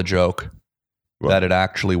I tell the joke that it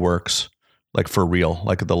actually works, like for real,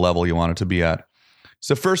 like at the level you want it to be at.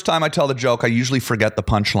 So the first time I tell the joke, I usually forget the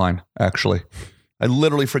punchline, actually. I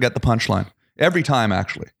literally forget the punchline. Every time,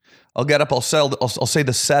 actually. I'll get up, I'll say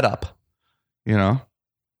the setup, I'll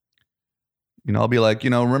be like,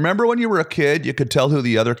 remember when you were a kid, you could tell who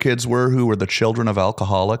the other kids who were the children of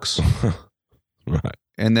alcoholics? Right.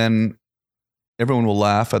 And then everyone will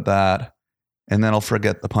laugh at that, and then I'll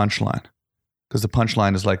forget the punchline. Because the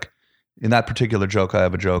punchline is in that particular joke, I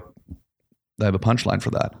have a punchline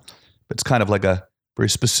for that. But it's kind of like a very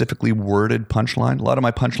specifically worded punchline. A lot of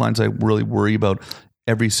my punchlines, I really worry about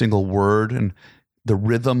every single word and the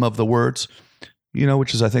rhythm of the words,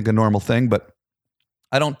 which is, I think, a normal thing. But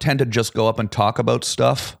I don't tend to just go up and talk about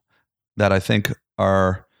stuff that I think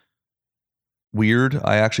are weird.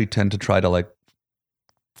 I actually tend to try to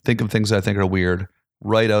think of things I think are weird,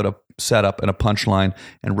 write out a setup and a punchline,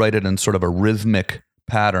 and write it in sort of a rhythmic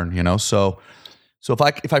pattern, you know? So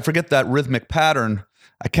if I forget that rhythmic pattern,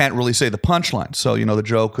 I can't really say the punchline. So, you know, the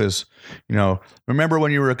joke is, you know, remember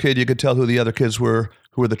when you were a kid, you could tell who the other kids were,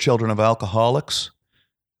 who were the children of alcoholics,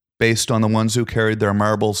 based on the ones who carried their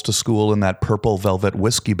marbles to school in that purple velvet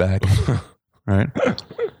whiskey bag, right?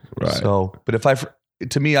 Right. So, but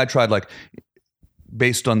to me, I tried like,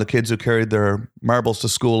 based on the kids who carried their marbles to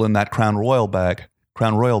school in that Crown Royal bag,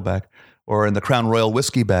 or in the Crown Royal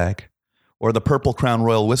whiskey bag, or the purple Crown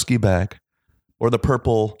Royal whiskey bag, or the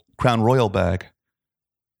purple Crown Royal bag,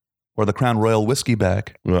 or the Crown Royal whiskey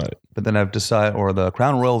bag. Right. But then I've decided, or the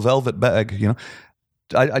Crown Royal velvet bag, you know.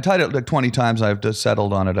 I tied it like 20 times. I've just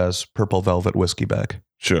settled on it as purple velvet whiskey bag.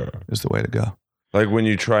 Sure. Is the way to go. Like when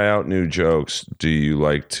you try out new jokes, do you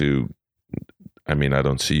like to, I mean, I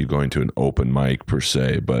don't see you going to an open mic per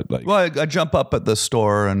se, but like. Well, I jump up at the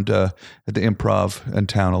store and at the Improv in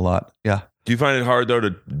town a lot. Yeah. Do you find it hard though to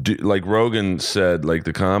do, like Rogan said, like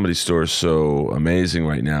the Comedy Store is so amazing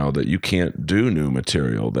right now that you can't do new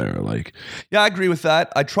material there? Like, yeah, I agree with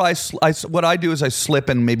that. I try. What I do is I slip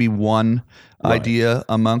in maybe one idea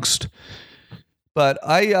amongst, but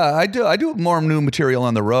I do more new material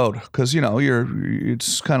on the road because you know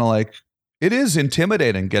it's kind of like. It is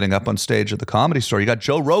intimidating getting up on stage at the Comedy Store. You got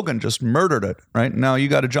Joe Rogan just murdered it, right? Now you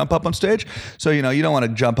got to jump up on stage. So, you know, you don't want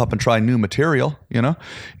to jump up and try new material, you know?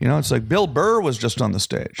 You know, it's like Bill Burr was just on the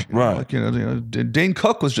stage. Right. Like, you know, Dane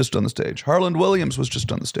Cook was just on the stage. Harland Williams was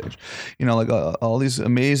just on the stage. You know, like all these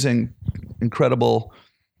amazing, incredible,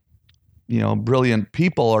 you know, brilliant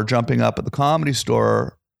people are jumping up at the Comedy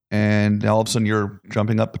Store, and all of a sudden you're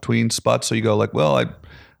jumping up between spots. So you go like, well,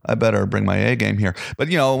 I better bring my A game here. But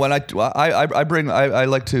you know, when I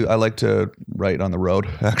like to write on the road.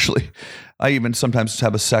 Actually, I even sometimes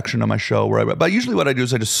have a section of my show where but usually what I do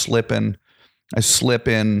is I just slip in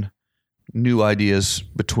new ideas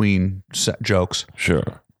between jokes.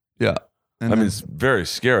 sure. Yeah. And I mean, it's very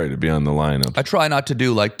scary to be on the lineup. I try not to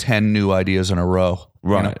do like 10 new ideas in a row.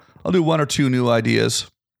 Right. You know? I'll do 1 or 2 new ideas.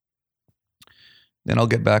 Then I'll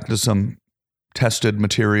get back to some tested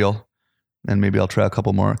material. And maybe I'll try a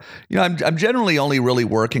couple more. You know, I'm generally only really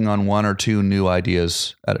working on 1 or 2 new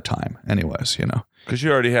ideas at a time anyways, you know. Because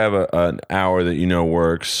you already have an hour that you know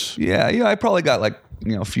works. Yeah, I probably got like,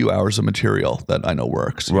 you know, a few hours of material that I know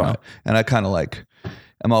works. You know? And I kind of like,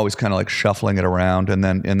 I'm always kind of like shuffling it around and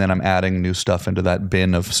then I'm adding new stuff into that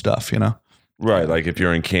bin of stuff, you know. Right, like if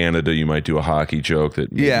you're in Canada, you might do a hockey joke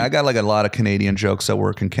that. Yeah, I got like a lot of Canadian jokes that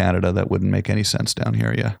work in Canada that wouldn't make any sense down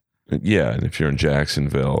here, yeah. Yeah, and if you're in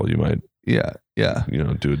Jacksonville, you might. Yeah. You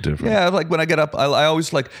know, do it different. Yeah, like when I get up, I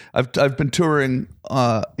always like I've been touring,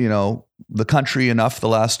 you know, the country enough the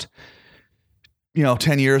last, you know,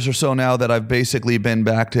 10 years or so now that I've basically been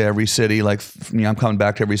back to every city. Like, you know, I'm coming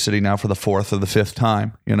back to every city now for the 4th or the 5th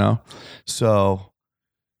time. You know, so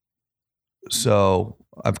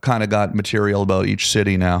I've kind of got material about each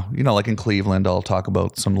city now. You know, like in Cleveland, I'll talk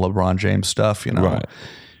about some LeBron James stuff. You know, right?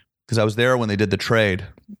 Because I was there when they did the trade.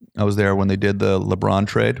 I was there when they did the LeBron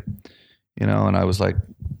trade. You know, and I was like,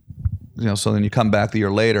 you know, so then you come back the year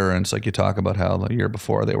later and it's like you talk about how the year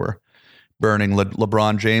before they were burning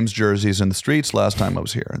LeBron James jerseys in the streets last time I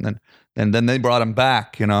was here. And then they brought him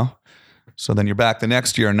back, you know. So then you're back the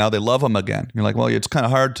next year and now they love him again. You're like, well, it's kind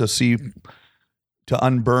of hard to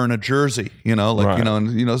unburn a jersey, you know, like, you know,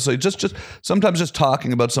 and, you know, so just sometimes just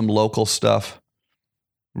talking about some local stuff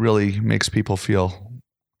really makes people feel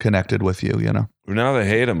connected with you, you know. Now they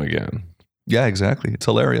hate him again. Yeah, exactly. It's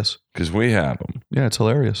hilarious. Because we have him. Yeah, it's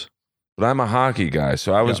hilarious. But I'm a hockey guy,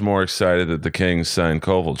 so I was more excited that the Kings signed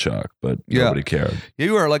Kovalchuk, but nobody cared.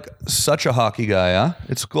 You are like such a hockey guy, huh?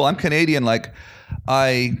 It's cool. I'm Canadian. Like,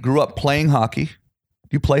 I grew up playing hockey.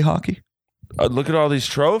 You play hockey? Look at all these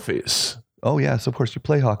trophies. Oh, yes, of course. You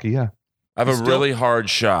play hockey, yeah. I have a really hard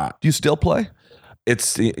shot. Do you still play?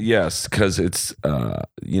 Yes, because it's,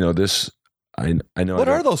 you know, this, I know. What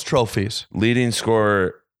are those trophies? Leading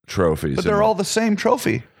scorer trophies. But they're all the same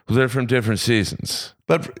trophy. They're from different seasons.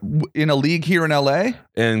 But in a league here in LA?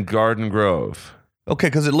 In Garden Grove. Okay,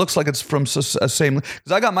 because it looks like it's from a same.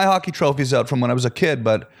 Because I got my hockey trophies out from when I was a kid,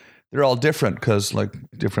 but they're all different because like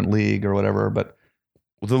different league or whatever. But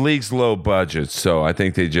the league's low budget, so I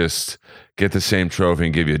think they just get the same trophy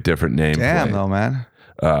and give you a different name. Damn, though, man.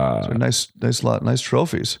 Nice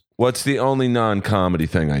trophies. What's the only non-comedy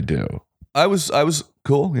thing I do? I was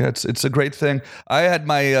cool. Yeah, it's a great thing. I had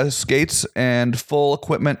my skates and full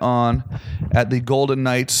equipment on at the Golden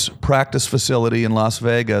Knights practice facility in Las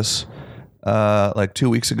Vegas like 2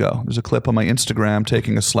 weeks ago. There's a clip on my Instagram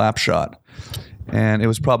taking a slap shot. And it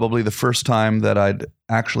was probably the first time that I'd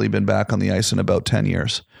actually been back on the ice in about 10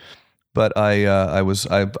 years. But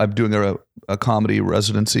I'm doing a comedy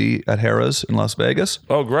residency at Harrah's in Las Vegas.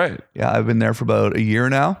 Oh, great. Yeah, I've been there for about a year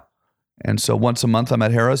now. And so once a month I'm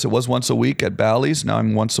at Harrah's. It was once a week at Bally's. Now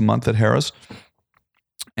I'm once a month at Harrah's.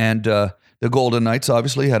 And the Golden Knights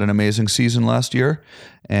obviously had an amazing season last year.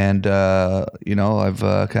 And, I've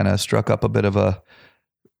kind of struck up a bit of a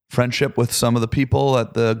friendship with some of the people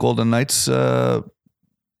at the Golden Knights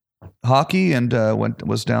hockey, and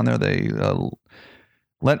was down there. They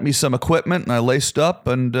lent me some equipment, and I laced up,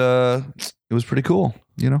 and it was pretty cool.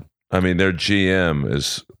 I mean, their GM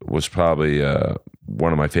was probably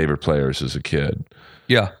one of my favorite players as a kid.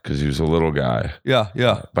 Yeah, because he was a little guy. Yeah.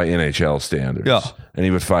 By NHL standards. Yeah, and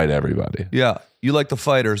he would fight everybody. Yeah, you like the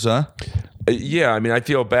fighters, huh? Yeah, I mean, I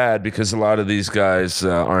feel bad because a lot of these guys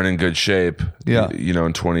aren't in good shape. Yeah,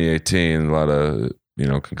 in 2018, a lot of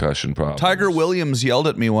concussion problems. Tiger Williams yelled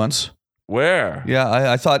at me once. Where?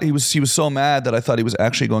 Yeah, I thought he was so mad that I thought he was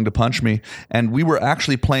actually going to punch me. And we were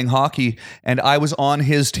actually playing hockey, and I was on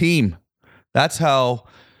his team. That's how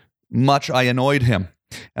much I annoyed him.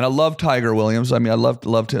 And I love Tiger Williams. I mean, I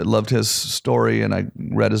loved his story, and I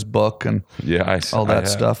read his book and all that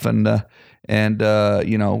stuff. And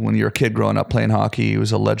when you're a kid growing up playing hockey, he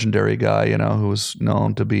was a legendary guy. Who was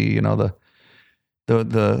known to be the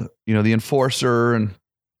enforcer, and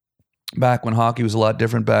back when hockey was a lot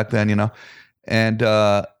different back then. And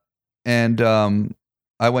I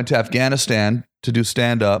went to Afghanistan to do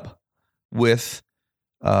stand up with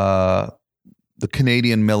the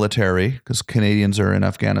Canadian military, because Canadians are in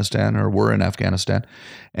Afghanistan, or were in Afghanistan,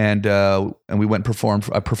 and we went and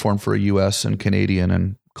I performed for a U.S. and Canadian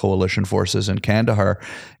and coalition forces in Kandahar,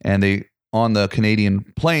 and on the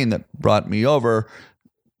Canadian plane that brought me over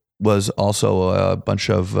was also a bunch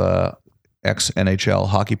of ex-NHL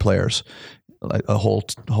hockey players, like a whole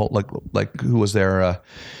like who was there?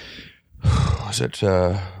 Was it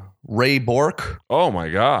Ray Bourque? Oh my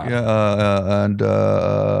God! Yeah, and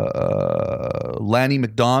Lanny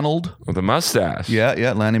McDonald with the mustache.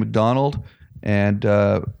 Yeah, Lanny McDonald, and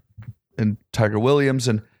Tiger Williams,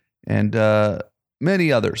 and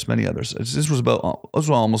many others. This was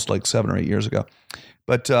almost like 7 or 8 years ago,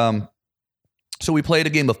 but so we played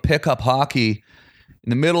a game of pickup hockey in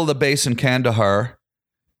the middle of the base in Kandahar.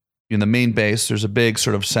 In the main base, there's a big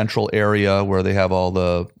sort of central area where they have all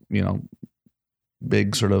the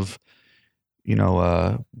big sort of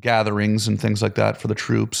gatherings and things like that for the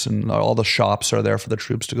troops, and all the shops are there for the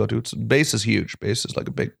troops to go to. Base is huge. Base is like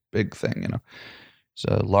a big thing. It's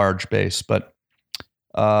a large base, but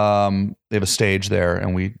they have a stage there,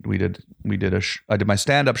 and I did my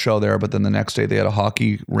stand-up show there, but then the next day they had a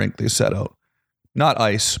hockey rink they set out. Not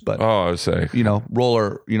ice, but I would say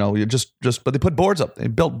roller. But they put boards up. They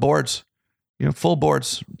built boards, full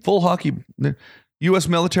boards, full hockey. U.S.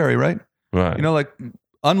 military, right? Right. Like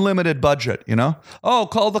unlimited budget.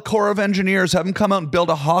 Call the Corps of Engineers, have them come out and build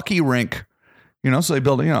a hockey rink. So they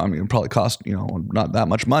build. It probably cost not that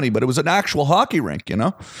much money, but it was an actual hockey rink.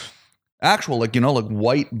 Actual like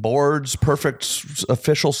white boards, perfect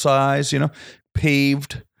official size.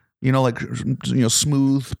 Paved.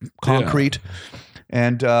 Smooth concrete. Yeah.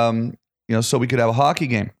 And, so we could have a hockey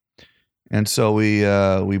game. And so we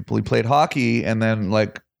played hockey, and then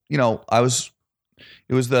it was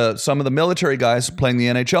some of the military guys playing the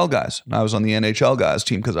NHL guys. And I was on the NHL guys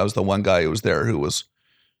team because I was the one guy who was there who was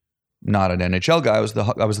not an NHL guy. I was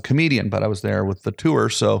the comedian, but I was there with the tour.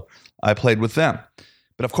 So I played with them.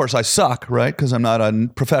 But of course I suck, right? Because I'm not a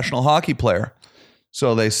professional hockey player.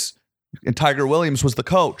 So and Tiger Williams was the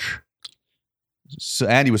coach. So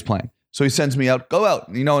Andy was playing. So he sends me out, go out.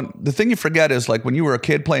 And the thing you forget is like when you were a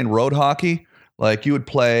kid playing road hockey, like you would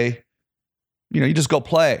play, you just go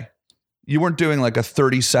play. You weren't doing like a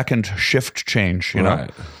 30-second shift change,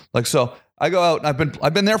 Right. Like, so I go out and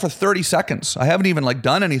I've been there for 30 seconds. I haven't even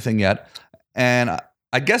done anything yet. And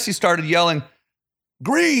I guess he started yelling,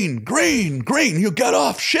 green, you get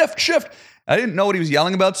off, shift. I didn't know what he was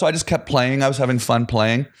yelling about, so I just kept playing. I was having fun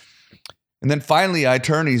playing. And then finally I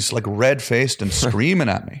turn, he's like red-faced and screaming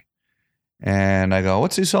at me. And I go,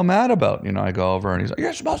 what's he so mad about? I go over and he's like,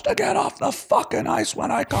 you're supposed to get off the fucking ice when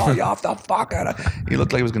I call you off the fucking ice. He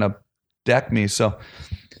looked like he was going to deck me. So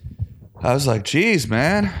I was like, geez,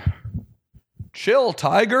 man, chill,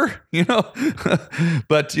 Tiger,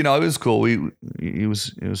 But, it was cool. It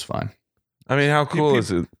was fine. I mean, how cool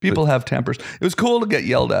is it? People have tempers. It was cool to get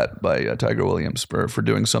yelled at by Tiger Williams for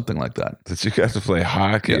doing something like that. That you got to play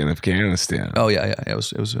hockey in Afghanistan. Oh yeah. It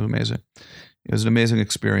was amazing. It was an amazing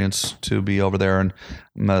experience to be over there, and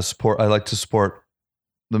I like to support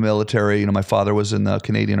the military. My father was in the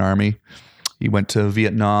Canadian Army. He went to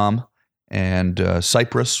Vietnam and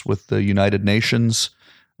Cyprus with the United Nations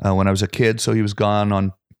when I was a kid. So he was gone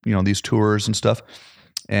on, these tours and stuff.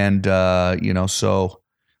 And, it's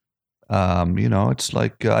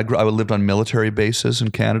like I lived on military bases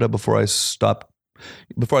in Canada before I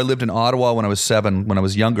lived in Ottawa when I was 7. When I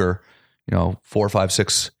was younger, 4, 5,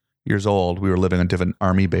 6 years old, we were living on different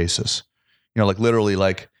army bases. Literally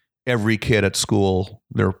like every kid at school,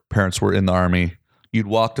 their parents were in the army. You'd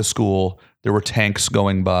walk to school. There were tanks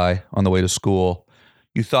going by on the way to school.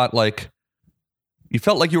 You felt like you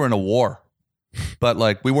were in a war, but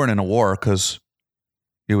like we weren't in a war because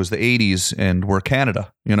it was the 80s and we're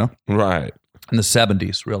Canada, Right. In the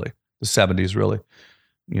 70s, really.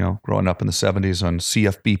 Growing up in the 70s on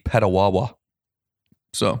CFB Petawawa.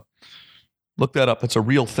 So look that up. That's a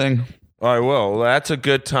real thing. All right, well, that's a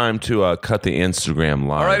good time to cut the Instagram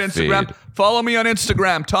live. All right, Instagram. Feed. Follow me on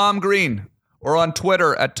Instagram, Tom Green, or on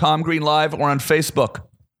Twitter at Tom Green Live, or on Facebook.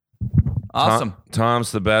 Awesome.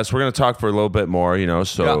 Tom's the best. We're going to talk for a little bit more,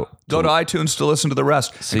 so... Go to iTunes to listen to the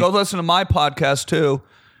rest. And go listen to my podcast, too.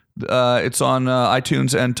 It's on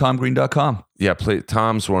iTunes and TomGreen.com. Yeah,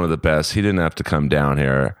 Tom's one of the best. He didn't have to come down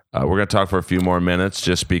here. We're going to talk for a few more minutes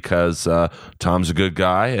just because Tom's a good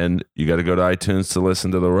guy, and you got to go to iTunes to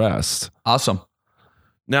listen to the rest. Awesome.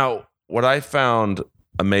 Now, what I found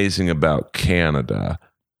amazing about Canada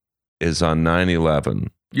is on 9/11.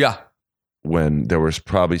 Yeah. When there was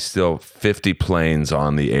probably still 50 planes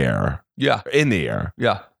on the air. Yeah. In the air.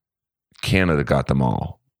 Yeah. Canada got them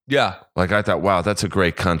all. Yeah. Like I thought, wow, that's a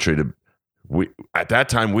great country to... At that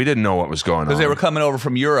time, we didn't know what was going on. Because they were coming over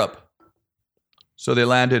from Europe. So they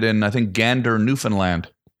landed in, I think, Gander,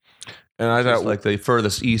 Newfoundland. And I thought... like the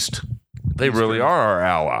furthest east. They really are our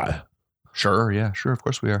ally. Sure, yeah, sure. Of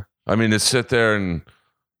course we are. I mean, to sit there and...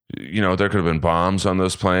 there could have been bombs on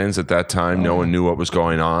those planes at that time. No one knew what was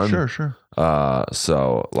going on. Sure.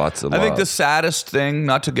 So lots of love. I think the saddest thing,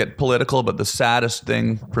 not to get political, but the saddest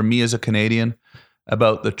thing for me as a Canadian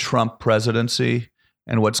about the Trump presidency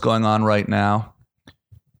and what's going on right now,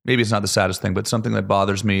 maybe it's not the saddest thing, but something that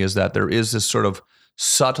bothers me is that there is this sort of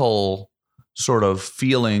subtle sort of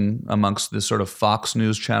feeling amongst this sort of Fox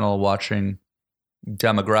News channel watching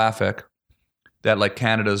demographic that like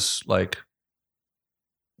Canada's like,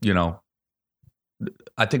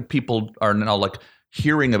 I think people are now like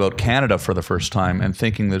hearing about Canada for the first time and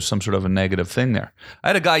thinking there's some sort of a negative thing there. I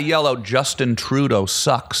had a guy yell out, "Justin Trudeau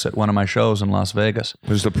sucks," at one of my shows in Las Vegas.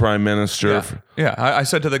 Who's the prime minister? Yeah. I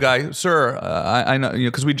said to the guy, "Sir, I know,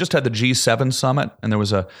 because we just had the G7 summit and there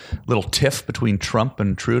was a little tiff between Trump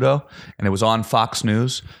and Trudeau and it was on Fox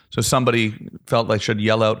News. So somebody felt like should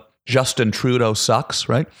yell out, "Justin Trudeau sucks,"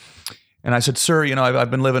 right? And I said, "Sir, I've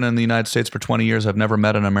been living in the United States for 20 years. I've never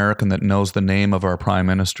met an American that knows the name of our prime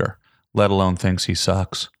minister, let alone thinks he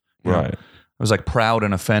sucks." Right. I was like proud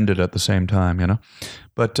and offended at the same time,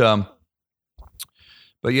 But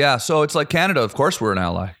yeah, so it's like Canada, of course we're an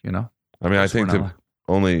ally, I mean, I think the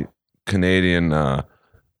only Canadian, a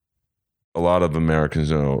lot of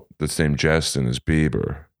Americans know the same Justin as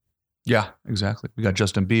Bieber. Yeah, exactly. We got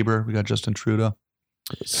Justin Bieber, we got Justin Trudeau.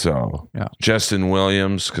 So, yeah. Justin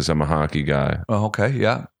Williams, because I'm a hockey guy. Oh, okay.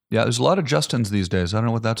 Yeah. Yeah. There's a lot of Justins these days. I don't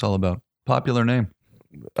know what that's all about. Popular name.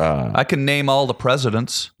 I can name all the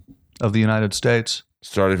presidents of the United States.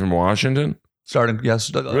 Starting from Washington?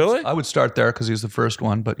 Yes. Really? I would start there because he's the first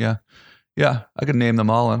one. But yeah. Yeah. I could name them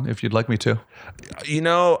all if you'd like me to.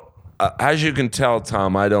 As you can tell,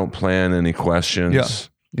 Tom, I don't plan any questions.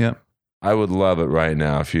 Yeah. I would love it right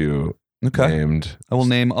now if you named. I will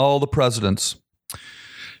name all the presidents.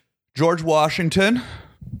 George Washington,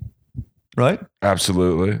 right?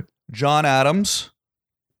 Absolutely. John Adams,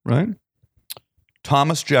 right?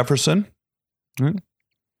 Thomas Jefferson, right?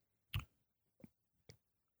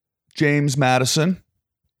 James Madison,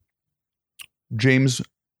 James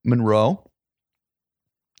Monroe,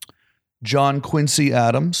 John Quincy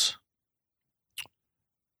Adams,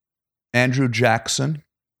 Andrew Jackson,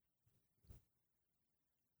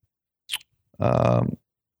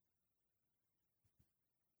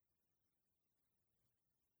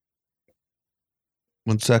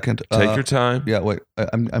 one second. Take your time. Yeah, wait.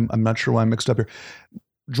 I'm not sure why I'm mixed up here.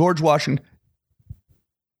 George Washington,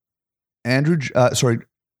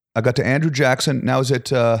 I got to Andrew Jackson. Now is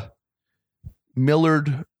it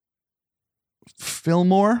Millard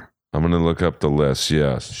Fillmore? I'm going to look up the list.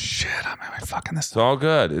 Yes. Shit, am I fucking this? It's all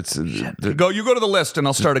good. You go to the list and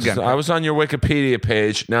I'll start again. I was on your Wikipedia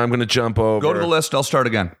page. Now I'm going to jump over. Go to the list. I'll start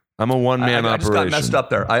again. I'm a one-man operation. I just got messed up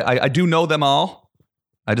there. I do know them all.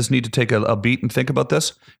 I just need to take a beat and think about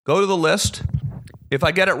this. Go to the list If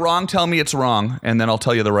I get it wrong, tell me it's wrong, and then I'll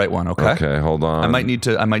tell you the right one. Okay. Okay, hold on. I might need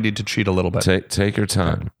to cheat a little bit. Take your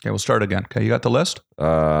time. Okay, we'll start again. Okay, you got the list?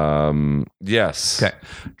 Yes. Okay.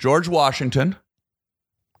 George Washington,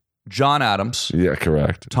 John Adams, Yeah,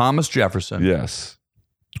 correct. Thomas Jefferson, Yes.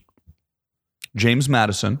 James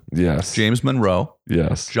Madison, Yes. James Monroe,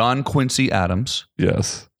 Yes. John Quincy Adams,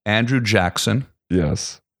 Yes. Andrew Jackson.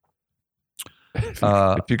 Yes. If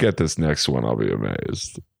you get this next one, I'll be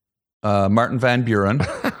amazed. Martin Van Buren,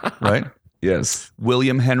 right? Yes.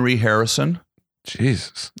 William Henry Harrison.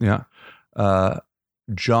 Jesus. Yeah.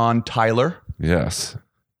 John Tyler. Yes.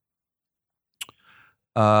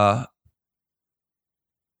 Now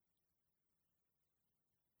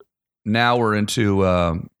we're into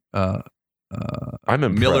I'm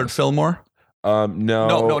impressed. Millard Fillmore. No.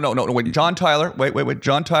 No. Wait, John Tyler. Wait.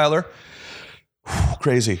 John Tyler.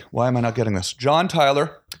 Crazy. Why am I not getting this? John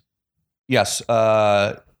Tyler. Yes.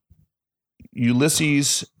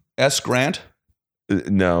 Ulysses S. Grant.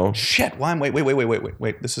 No. Shit. Why am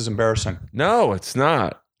wait. This is embarrassing. No, it's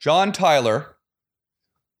not. John Tyler.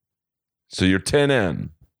 So you're 10 in.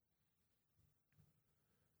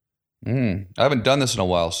 I haven't done this in a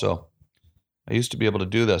while, so I used to be able to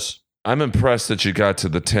do this. I'm impressed that you got to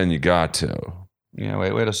the 10 you got to. Yeah,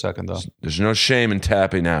 wait a second, though. There's no shame in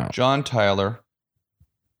tapping out. John Tyler.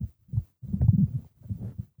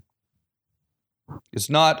 It's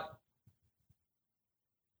not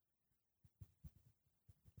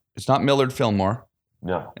Millard Fillmore.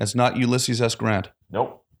 No. It's not Ulysses S. Grant.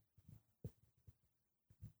 Nope.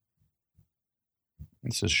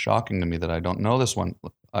 This is shocking to me that I don't know this one.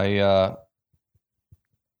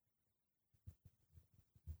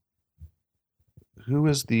 Who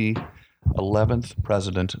is the 11th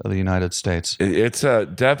president of the United States? It's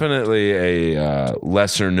definitely a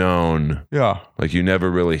lesser known. Yeah. Like you never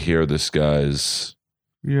really hear this guy's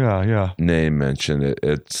name mentioned.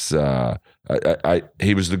 It's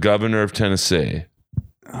he was the governor of Tennessee.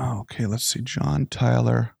 Oh, okay. Let's see. John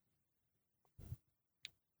Tyler.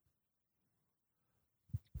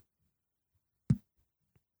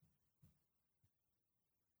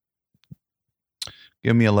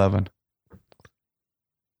 Give me 11.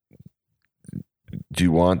 Do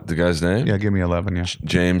you want the guy's name? Yeah, give me 11, yeah.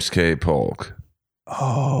 James K. Polk.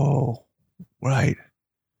 Oh, right.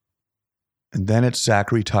 And then it's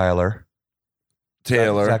Zachary Taylor.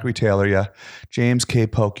 Zachary Taylor, yeah. James K.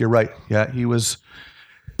 Polk, you're right. Yeah, he was...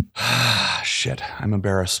 Shit, I'm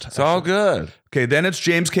embarrassed. It's all good. Okay, then it's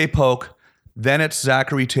James K. Polk. Then it's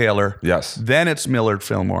Zachary Taylor. Yes. Then it's Millard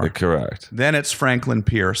Fillmore. Correct. Then it's Franklin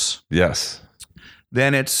Pierce. Yes.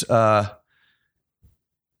 Then it's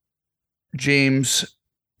James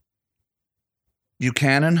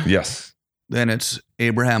Buchanan. Yes. Then it's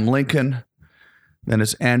Abraham Lincoln. Then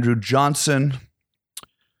it's Andrew Johnson.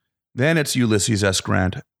 Then it's Ulysses S.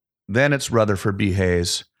 Grant. Then it's Rutherford B.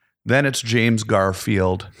 Hayes. Then it's James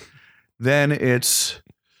Garfield. Then it's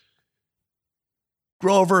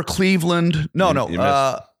Grover Cleveland. No. Wait.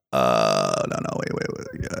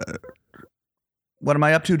 What am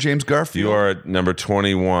I up to? James Garfield? You are at number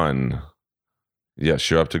 21.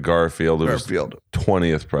 Yes, you're up to Garfield. Garfield.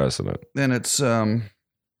 20th president. Then it's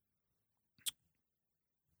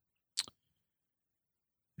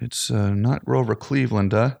not Grover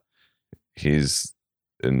Cleveland, He's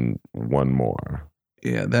in one more.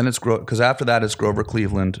 Yeah, then it's because after that it's Grover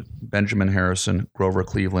Cleveland, Benjamin Harrison, Grover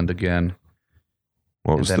Cleveland again,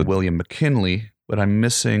 What and was then William McKinley. But I'm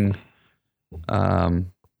missing.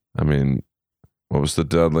 what was the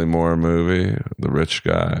Dudley Moore movie? The rich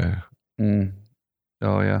guy. Oh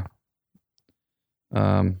yeah.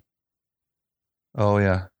 Oh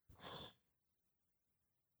yeah.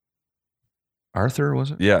 Arthur,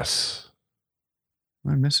 was it? Yes.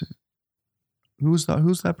 Am I missing? Who's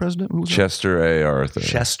that president? Who's Chester A. Arthur.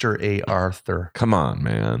 Chester A. Arthur. Come on,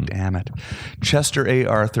 man. Damn it. Chester A.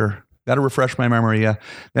 Arthur. That'll refresh my memory, yeah.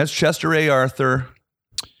 That's Chester A. Arthur,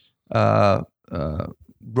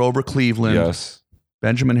 Grover Cleveland, Yes.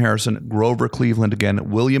 Benjamin Harrison, Grover Cleveland again,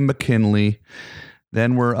 William McKinley.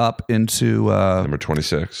 Then we're up into Number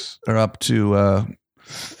 26. Theodore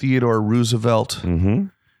Roosevelt. Mm-hmm.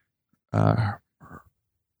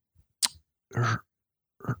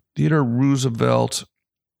 Theodore Roosevelt.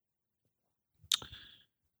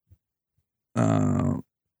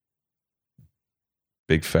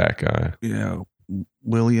 Big fat guy. Yeah,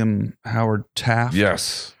 William Howard Taft.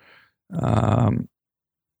 Yes.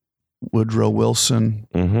 Woodrow Wilson.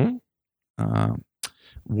 Mm-hmm.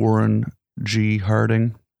 Warren G.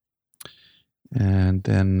 Harding. And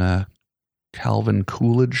then Calvin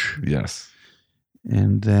Coolidge. Yes.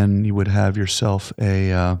 And then you would have yourself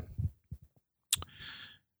a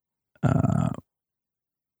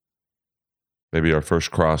Maybe our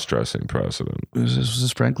first cross-dressing president. Was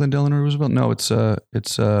this Franklin Delano Roosevelt? No, it's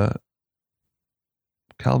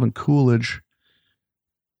Calvin Coolidge.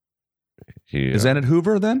 Is that it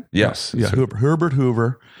Hoover then? Yes. Yeah, Herbert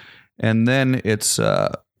Hoover. And then it's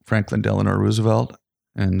Franklin Delano Roosevelt.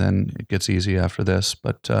 And then it gets easy after this.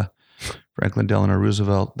 But Franklin Delano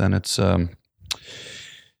Roosevelt, then it's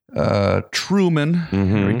Truman,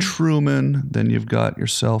 Harry Truman. Then you've got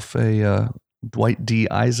yourself a Dwight D.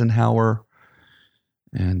 Eisenhower.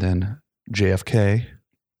 And then JFK.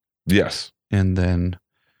 Yes. And then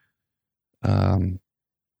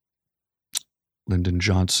Lyndon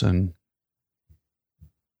Johnson,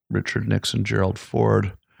 Richard Nixon, Gerald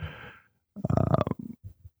Ford.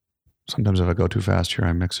 Sometimes if I go too fast here,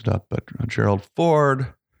 I mix it up. But Gerald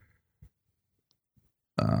Ford,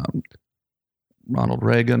 Ronald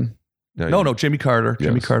Reagan. No, Jimmy Carter. Yes.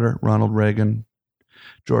 Jimmy Carter, Ronald Reagan,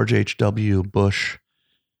 George H.W. Bush,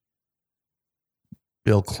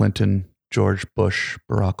 Bill Clinton, George Bush,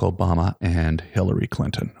 Barack Obama, and Hillary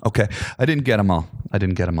Clinton. Okay, I didn't get them all.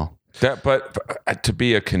 But to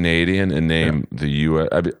be a Canadian and name the U.S.,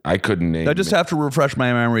 I couldn't name. I just have to refresh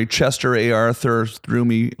my memory. Chester A. Arthur threw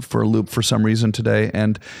me for a loop for some reason today,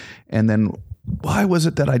 and then why was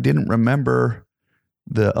it that I didn't remember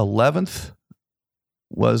the 11th?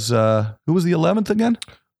 Was who was the 11th again?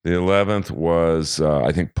 The 11th was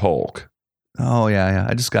I think Polk. Oh yeah.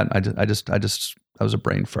 That was a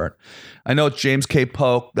brain fart. I know it's James K.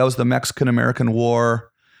 Polk. That was the Mexican-American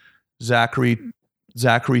War.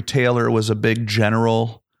 Zachary Taylor was a big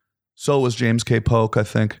general. So was James K. Polk, I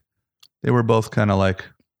think. They were both kind of like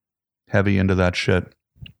heavy into that shit.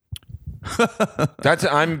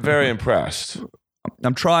 I'm very impressed.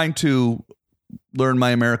 I'm trying to learn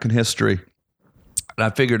my American history. And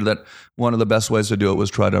I figured that one of the best ways to do it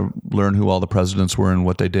was try to learn who all the presidents were and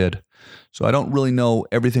what they did. So I don't really know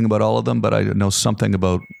everything about all of them, but I know something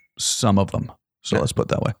about some of them. So let's put it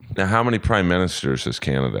that way. Now, how many prime ministers has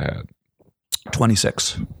Canada had?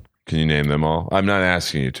 26. Can you name them all? I'm not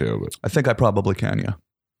asking you to, but I think I probably can, yeah.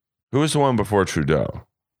 Who was the one before Trudeau?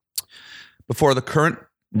 Before the current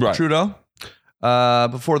Trudeau?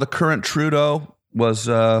 Before the current Trudeau was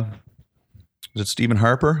it Stephen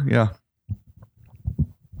Harper? Yeah.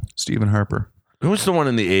 Stephen Harper. Who was the one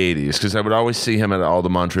in the 80s? Because I would always see him at all the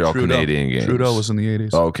Montreal Canadian games. Trudeau was in the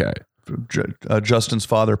 80s. Okay. Justin's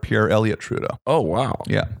father, Pierre Elliott Trudeau. Oh, wow.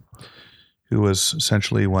 Yeah. Who was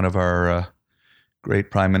essentially one of our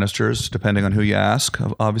great prime ministers, depending on who you ask.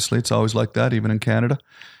 Obviously, it's always like that, even in Canada.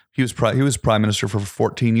 He was prime minister for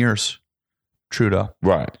 14 years, Trudeau.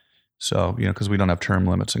 Right. So, because we don't have term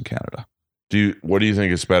limits in Canada. What do you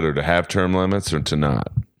think is better, to have term limits or to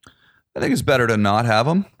not? I think it's better to not have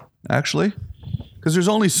them, actually, because there's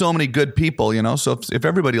only so many good people, So if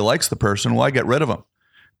everybody likes the person, why get rid of them?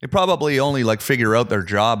 They probably only figure out their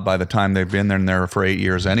job by the time they've been in there for 8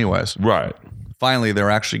 years anyways. Right. Finally, they're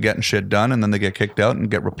actually getting shit done, and then they get kicked out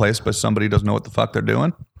and get replaced by somebody who doesn't know what the fuck they're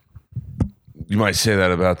doing. You might say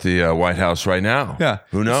that about the White House right now. Yeah.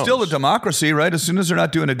 Who knows? It's still a democracy, right? As soon as they're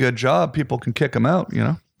not doing a good job, people can kick them out,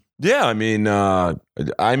 Yeah, I mean,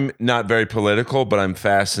 I'm not very political, but I'm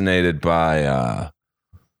fascinated by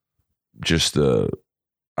just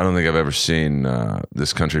I don't think I've ever seen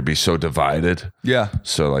this country be so divided. Yeah.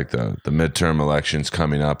 So the midterm elections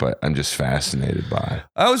coming up, I'm just fascinated by.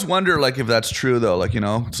 I always wonder if that's true though.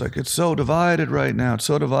 It's so divided right now. It's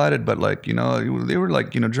so divided, but they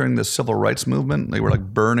were during the civil rights movement, they were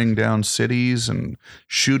burning down cities and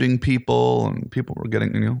shooting people, and people were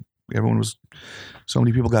getting, so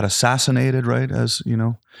many people got assassinated, right? As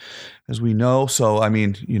we know. So I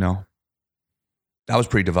mean, that was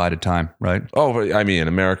pretty divided time, right? Oh, I mean,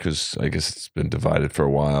 America's, I guess it's been divided for a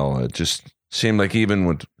while. It just seemed like even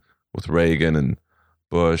with Reagan and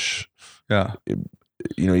Bush, yeah,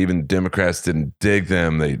 even Democrats didn't dig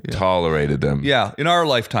them; they tolerated them. Yeah, in our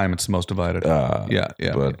lifetime, it's the most divided. Yeah.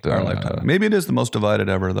 But our lifetime, maybe it is the most divided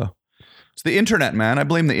ever, though. It's the internet, man. I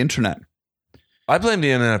blame the internet. I blame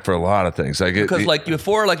the internet for a lot of things. Because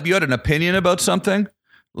before, if you had an opinion about something,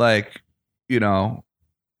 you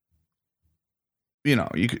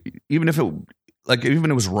could, even if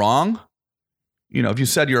it was wrong, if you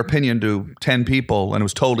said your opinion to 10 people and it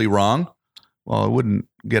was totally wrong, well, it wouldn't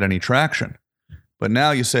get any traction. But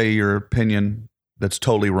now you say your opinion that's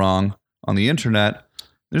totally wrong on the internet,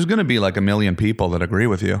 there's going to be 1 million people that agree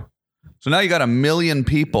with you. So now you got 1 million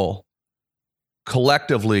people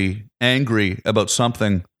collectively angry about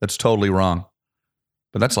something that's totally wrong.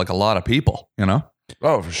 But that's a lot of people,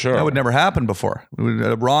 Oh, for sure. That would never happen before.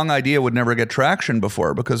 A wrong idea would never get traction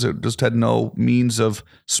before because it just had no means of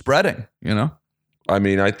spreading, I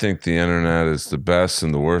mean, I think the internet is the best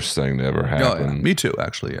and the worst thing to ever happen. Oh, yeah. Me too,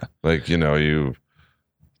 actually. Yeah.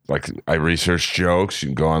 Like, I research jokes. You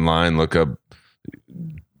can go online, look up,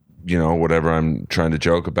 whatever I'm trying to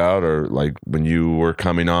joke about. Or like when you were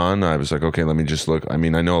coming on, I was like, okay, let me just look. I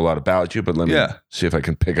mean, I know a lot about you, but let me see if I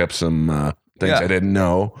can pick up some things I didn't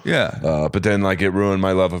know. Yeah. But then like it ruined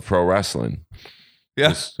my love of pro wrestling.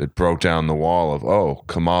 Yeah. It broke down the wall of,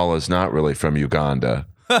 Kamala's not really from Uganda.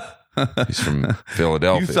 He's from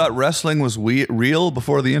Philadelphia. You thought wrestling was real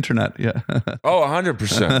before the internet. Yeah.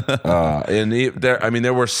 100%. And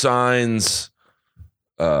there were signs,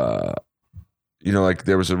 like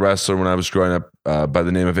there was a wrestler when I was growing up by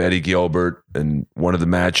the name of Eddie Gilbert, and one of the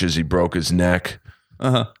matches he broke his neck,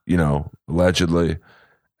 allegedly.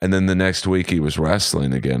 And then the next week he was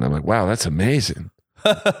wrestling again. I'm like, wow, that's amazing.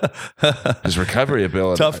 His recovery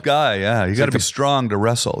ability. Tough guy, yeah. You got to be strong to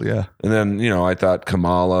wrestle, yeah. And then, I thought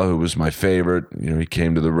Kamala, who was my favorite, he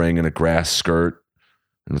came to the ring in a grass skirt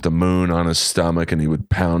and with the moon on his stomach, and he would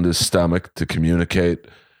pound his stomach to communicate.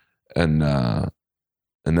 And then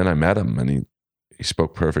I met him, and he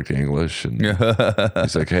spoke perfect English, and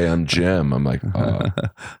he's like, hey, I'm Jim. I'm like,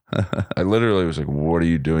 I literally was like, what are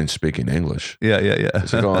you doing speaking English? Yeah.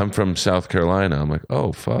 He's like, I'm from South Carolina. I'm like,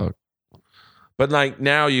 oh, fuck. But like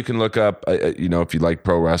now you can look up, if you like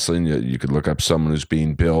pro wrestling, you could look up someone who's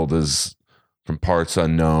being billed as from parts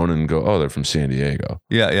unknown and go, oh, they're from San Diego.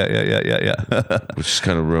 Yeah. Which is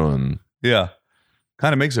kind of ruined. Yeah.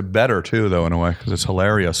 Kind of makes it better too, though, in a way, because it's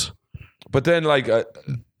hilarious. But then like I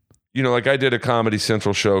did a Comedy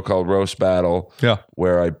Central show called Roast Battle. Yeah.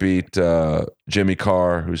 Where I beat Jimmy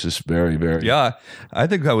Carr, who's just very, very. Yeah. I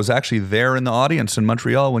think I was actually there in the audience in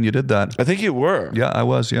Montreal when you did that. I think you were. Yeah, I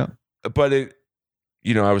was. Yeah. But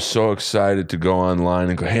I was so excited to go online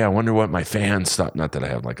and go, hey, I wonder what my fans thought. Not that I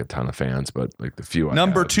have like a ton of fans, but like the few I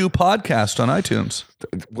Number have. 2 podcast on iTunes.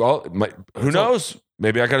 Well, who knows?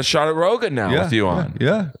 Maybe I got a shot at Rogan now with you on.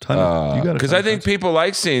 Yeah. Because I think people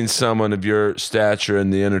like seeing someone of your stature in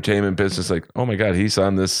the entertainment business like, oh my God, he's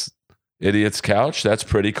on this idiot's couch. That's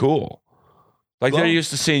pretty cool. Like they're used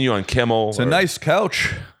to seeing you on Kimmel. It's a nice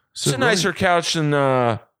couch. It's a nicer couch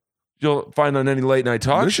than you'll find on any late night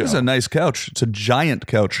talk show. This is a nice couch. It's a giant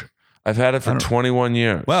couch. I've had it for 21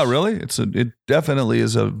 years. Wow, really? It definitely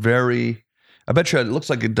is a very. I bet you it looks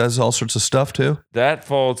like it does all sorts of stuff too. That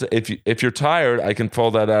folds. If you're tired, I can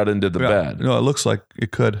fold that out into the bed. No, it looks like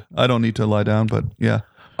it could. I don't need to lie down, but yeah.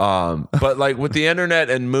 But like with the internet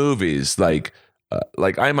and movies, like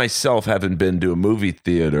I myself haven't been to a movie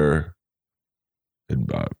theater.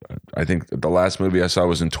 I think the last movie I saw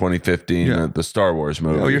was in 2015, the Star Wars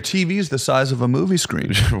movie. Oh, your TV's the size of a movie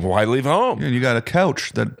screen. Why leave home? Yeah, and you got a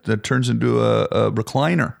couch that turns into a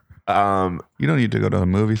recliner. You don't need to go to a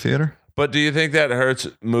movie theater. But do you think that hurts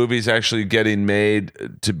movies actually getting made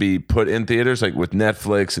to be put in theaters, like with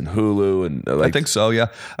Netflix and Hulu? And I think so, yeah.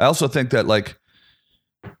 I also think that,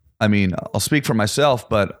 I'll speak for myself,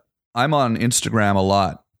 but I'm on Instagram a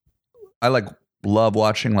lot. I love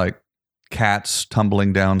watching cats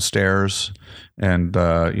tumbling downstairs and,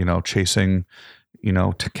 chasing,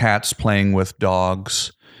 cats playing with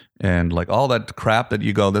dogs. And all that crap that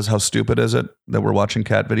you go, this how stupid is it that we're watching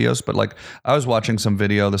cat videos? But I was watching some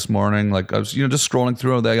video this morning, I was just scrolling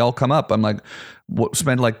through, they all come up. I'm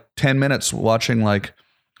spend 10 minutes watching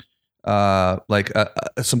some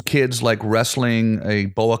kids wrestling a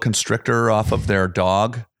boa constrictor off of their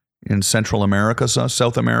dog in Central America,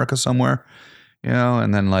 South America somewhere,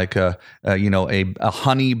 and then a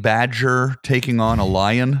honey badger taking on a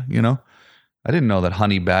lion. I didn't know that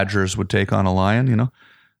honey badgers would take on a lion.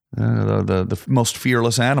 The most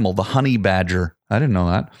fearless animal, the honey badger. I didn't know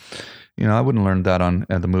that. I wouldn't learn that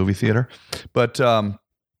at the movie theater. But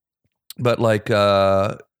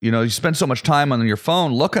you spend so much time on your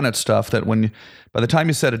phone looking at stuff that by the time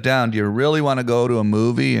you set it down, do you really want to go to a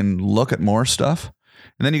movie and look at more stuff?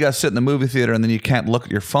 And then you got to sit in the movie theater, and then you can't look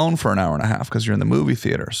at your phone for an hour and a half because you're in the movie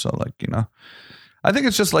theater. So I think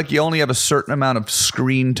it's just you only have a certain amount of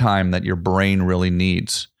screen time that your brain really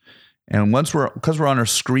needs. And because we're on our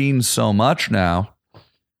screens so much now,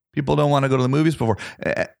 people don't want to go to the movies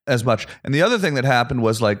as much. And the other thing that happened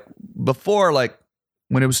was before,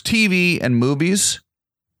 when it was TV and movies,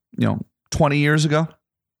 20 years ago,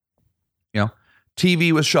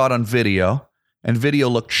 TV was shot on video, and video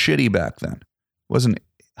looked shitty back then. It wasn't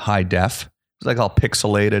high def. It was all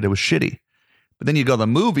pixelated. It was shitty. But then you go to the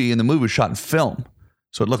movie, and the movie was shot in film.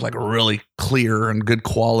 So it looked really clear and good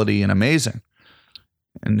quality and amazing.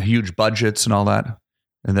 And huge budgets and all that,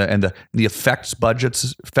 and the effects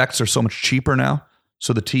are so much cheaper now.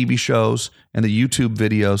 So the TV shows and the YouTube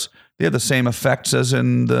videos, they have the same effects as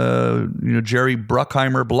in the Jerry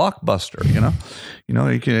Bruckheimer blockbuster.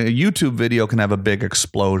 A YouTube video can have a big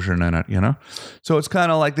explosion in it. So it's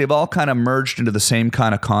kind of like they've all kind of merged into the same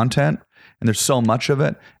kind of content, and there's so much of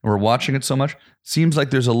it, and we're watching it so much. Seems like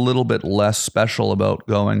there's a little bit less special about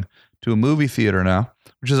going to a movie theater now,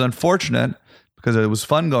 which is unfortunate because it was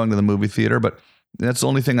fun going to the movie theater, but that's the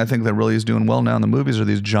only thing I think that really is doing well now in the movies are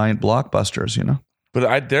these giant blockbusters.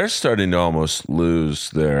 But they're starting to almost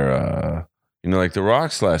lose their, like The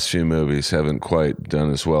Rock's last few movies haven't quite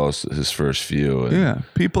done as well as his first few. Yeah,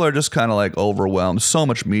 people are just kind of like overwhelmed. So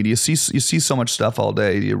much media. You see so much stuff all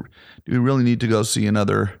day. Do you really need to go see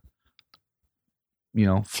another,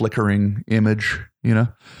 flickering image?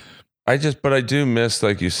 But I do miss,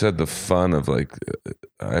 like you said, the fun of like,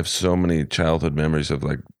 I have so many childhood memories of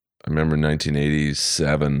like, I remember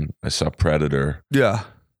 1987, I saw Predator. Yeah.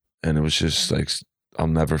 And it was just like, I'll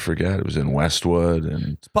never forget. It was in Westwood.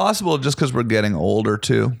 And it's possible just because we're getting older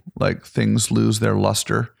too. Like things lose their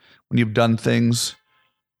luster. When you've done things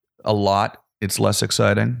a lot, it's less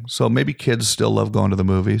exciting. So maybe kids still love going to the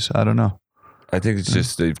movies. I don't know. I think it's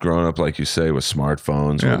just they've grown up, like you say, with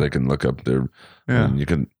smartphones where they can look up their, you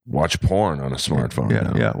can watch porn on a smartphone.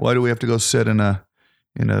 Yeah, yeah. Why do we have to go sit in a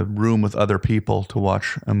room with other people to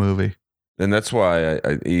watch a movie? And that's why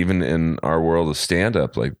I even in our world of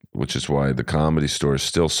stand-up, like, which is why the Comedy Store is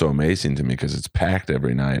still so amazing to me because it's packed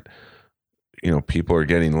every night. People are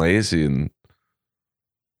getting lazy and,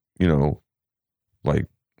 like,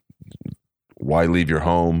 why leave your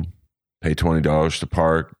home, pay $20 to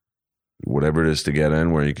park, whatever it is to get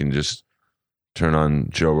in, where you can just turn on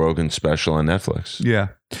Joe Rogan's special on Netflix. Yeah.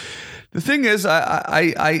 The thing is,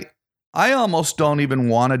 I almost don't even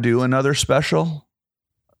want to do another special.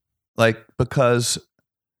 Like, because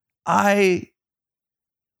I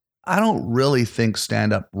don't really think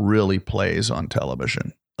stand-up really plays on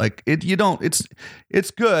television. Like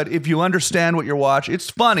it's good if you understand what you're watching. It's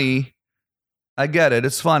funny. I get it.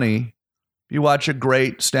 It's funny. If you watch a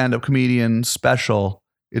great stand-up comedian special,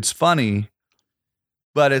 it's funny,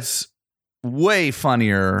 but it's way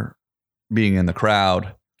funnier being in the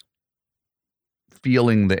crowd,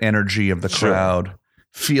 feeling the energy of the crowd,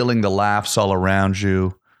 feeling the laughs all around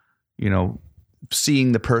you.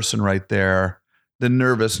 Seeing the person right there, the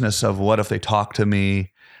nervousness of what if they talk to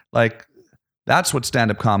me, like that's what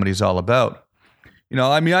stand-up comedy is all about.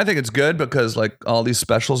 I think it's good because like all these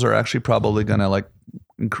specials are actually probably going to like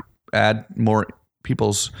add more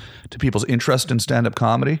people's interest in stand-up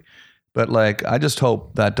comedy. But like, I just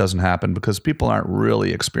hope that doesn't happen because people aren't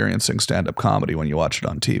really experiencing stand-up comedy when you watch it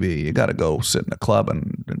on TV. You got to go sit in a club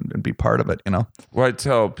and be part of it, Well, I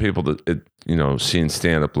tell people that seeing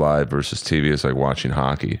stand-up live versus TV is like watching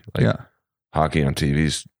hockey. Like, hockey on TV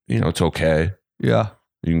is, it's okay. Yeah.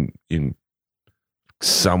 You can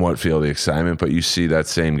somewhat feel the excitement, but you see that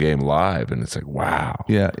same game live and it's like, wow.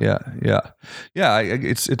 Yeah. It's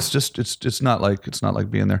not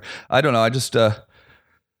like being there. I don't know. I just,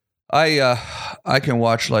 I can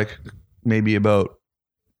watch like maybe about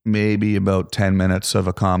 10 minutes of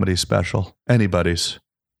a comedy special. Anybody's,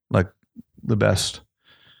 like the best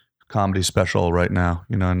comedy special right now,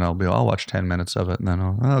 and I'll watch 10 minutes of it and then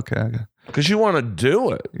okay. Because you want to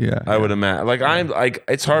do it. Yeah. I would imagine. Like I'm like,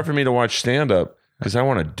 it's hard for me to watch stand up because I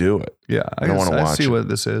want to do it. Yeah. I don't want to watch I see what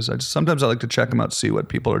this is. Sometimes I like to check them out, see what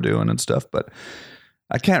people are doing and stuff, but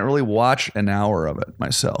I can't really watch an hour of it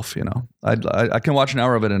myself, I can watch an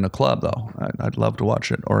hour of it in a club though. I'd love to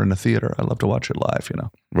watch it, or in a theater. I'd love to watch it live,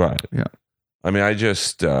 Right. Yeah. I mean, I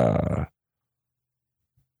just,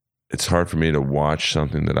 it's hard for me to watch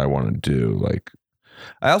something that I want to do. Like,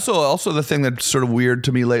 I also the thing that's sort of weird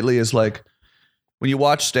to me lately is like when you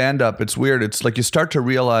watch stand up, it's weird. It's like you start to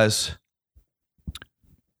realize,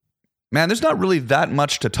 man, there's not really that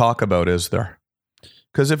much to talk about, is there?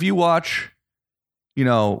 Because if you watch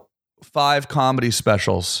 5 comedy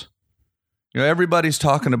specials, everybody's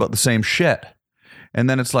talking about the same shit. And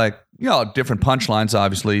then it's like, different punchlines,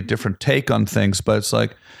 obviously, different take on things. But it's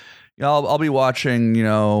like, I'll be watching, and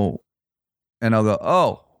I'll go,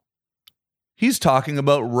 oh, he's talking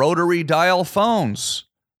about rotary dial phones.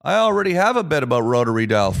 I already have a bit about rotary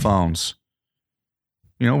dial phones.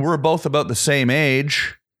 We're both about the same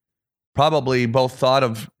age. Probably both thought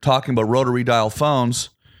of talking about rotary dial phones.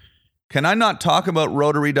 Can I not talk about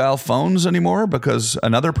rotary dial phones anymore because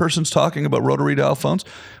another person's talking about rotary dial phones?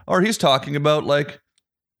 Or he's talking about like,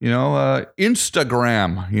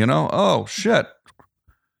 Instagram, Oh, shit.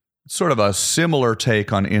 It's sort of a similar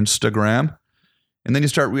take on Instagram. And then you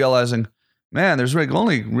start realizing, man, there's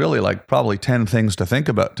only really like probably 10 things to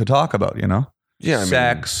talk about, Yeah.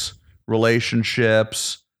 Sex,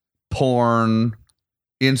 relationships, porn,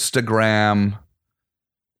 Instagram,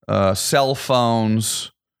 cell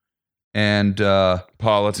phones, and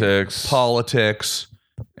politics,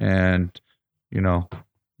 and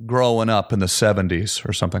growing up in the 70s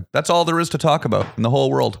or something. That's all there is to talk about in the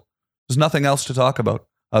whole world. There's nothing else to talk about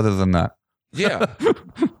other than that. Yeah.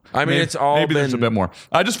 I mean, it's all maybe been... there's a bit more.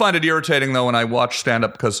 I just find it irritating, though, when I watch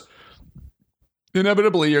stand-up, because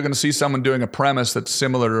inevitably you're going to see someone doing a premise that's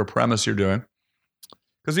similar to a premise you're doing.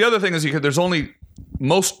 Because the other thing is, there's only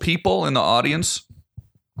most people in the audience.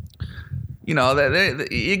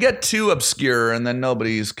 You get too obscure, and then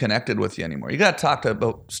nobody's connected with you anymore. You got to talk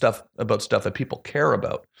about stuff that people care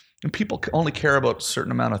about, and people only care about a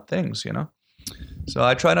certain amount of things. So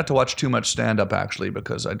I try not to watch too much stand-up, actually,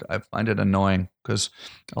 because I find it annoying, because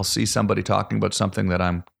I'll see somebody talking about something that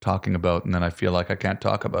I'm talking about, and then I feel like I can't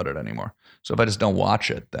talk about it anymore. So if I just don't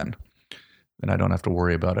watch it, then I don't have to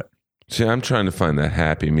worry about it. See, I'm trying to find that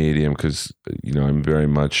happy medium, because I'm very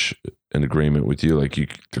much in agreement with you. Like,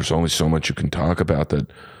 there's only so much you can talk about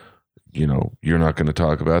that you're not going to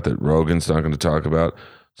talk about, that Rogan's not going to talk about.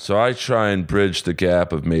 So I try and bridge the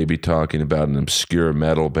gap of maybe talking about an obscure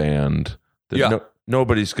metal band that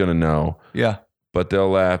nobody's going to know. Yeah. But they'll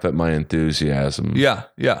laugh at my enthusiasm. Yeah.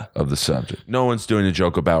 Of the subject. No one's doing a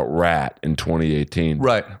joke about Rat in 2018.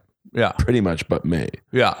 Right. Yeah. Pretty much but me.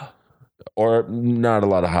 Yeah. Or not a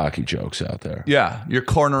lot of hockey jokes out there. Yeah. You're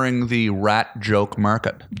cornering the rat joke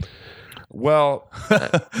market. Well,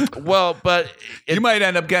 but you might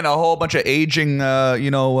end up getting a whole bunch of aging,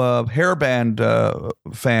 hairband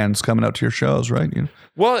fans coming out to your shows, right?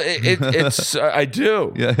 Well, it's I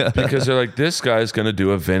do, because they're like, this guy's going to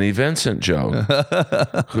do a Vinnie Vincent joke,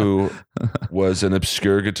 who was an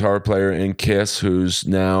obscure guitar player in Kiss, who's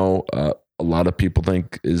now a lot of people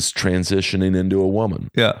think is transitioning into a woman.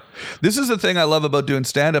 Yeah, this is the thing I love about doing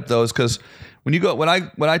stand up, though, is because when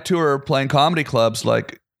I tour playing comedy clubs,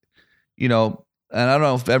 like. And I don't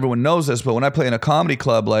know if everyone knows this, but when I play in a comedy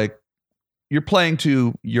club, like, you're playing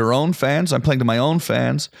to your own fans. I'm playing to my own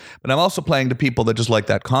fans, but I'm also playing to people that just like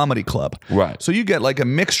that comedy club. Right. So you get like a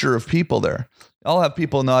mixture of people there. I'll have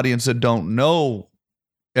people in the audience that don't know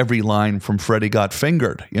every line from Freddie Got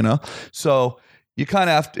Fingered, So you kind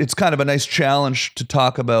of it's kind of a nice challenge to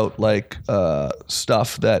talk about like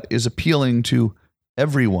stuff that is appealing to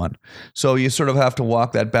everyone. So you sort of have to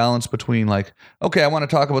walk that balance between like, okay, I want to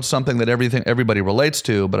talk about something that everybody relates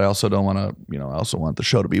to, but I also don't want to, I also want the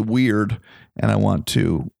show to be weird, and I want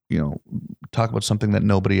to, talk about something that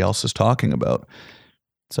nobody else is talking about.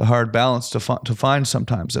 It's a hard balance to find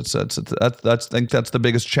sometimes. I think that's the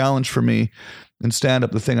biggest challenge for me in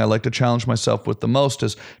stand-up. The thing I like to challenge myself with the most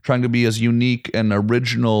is trying to be as unique and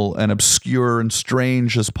original and obscure and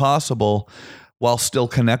strange as possible, while still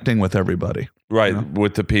connecting with everybody. Right,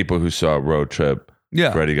 with the people who saw Road Trip,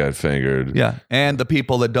 Freddie Got Fingered. Yeah, and the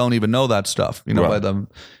people that don't even know that stuff. By the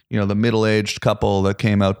middle-aged couple that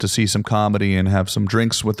came out to see some comedy and have some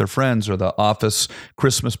drinks with their friends, or the office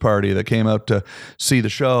Christmas party that came out to see the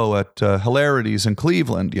show at Hilarities in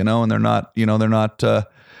Cleveland. And they're not the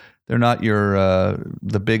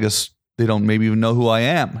biggest. They don't maybe even know who I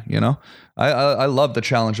am. I love the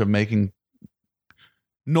challenge of making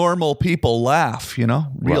normal people laugh,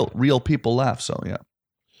 real people laugh. So, yeah.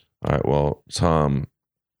 All right. Well, Tom,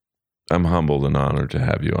 I'm humbled and honored to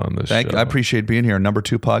have you on this show. I appreciate being here. Number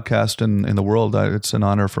 2 podcast in the world. It's an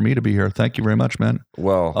honor for me to be here. Thank you very much, man.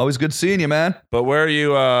 Well, always good seeing you, man. But where are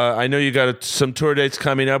you? I know you got some tour dates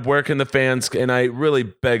coming up. Where can the fans, and I really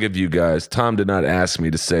beg of you guys, Tom did not ask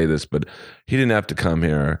me to say this, but he didn't have to come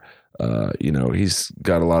here. He's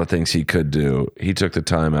got a lot of things he could do. He took the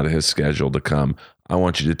time out of his schedule to come. I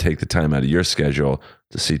want you to take the time out of your schedule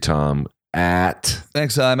to see Tom at...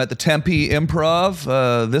 Thanks. I'm at the Tempe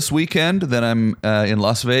Improv this weekend. Then I'm in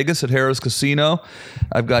Las Vegas at Harrah's Casino.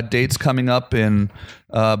 I've got dates coming up in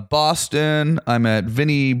Boston. I'm at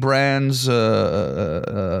Vinnie Brand's.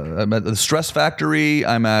 I'm at the Stress Factory.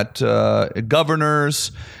 I'm at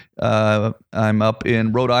Governor's. I'm up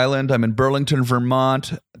in Rhode Island. I'm in Burlington,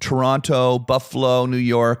 Vermont, Toronto, Buffalo, New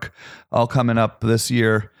York, all coming up this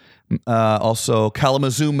year. Also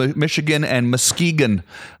Kalamazoo, Michigan, and Muskegon.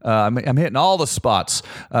 I'm hitting all the spots.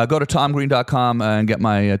 Go to tomgreen.com and get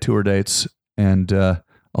my tour dates, and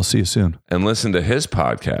I'll see you soon. And listen to his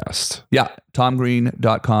podcast. Yeah,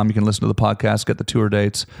 tomgreen.com. You can listen to the podcast, get the tour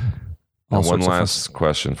dates. And one last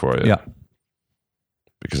question for you. Yeah.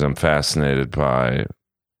 Because I'm fascinated by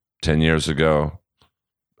 10 years ago,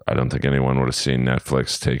 I don't think anyone would have seen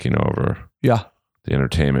Netflix taking over. Yeah. The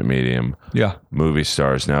entertainment medium. Yeah. Movie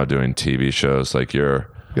stars now doing TV shows like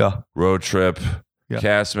your Road Trip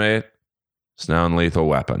castmate is now in Lethal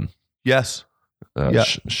Weapon. Yes. Yeah.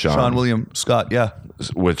 Sean William Scott. Yeah.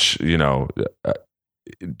 Which, where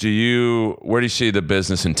do you see the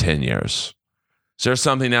business in 10 years? Is there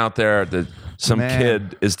something out there that some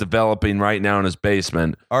kid is developing right now in his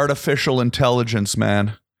basement? Artificial intelligence,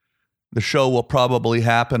 man. The show will probably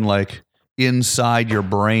happen like inside your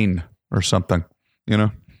brain or something,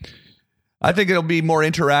 I think it'll be more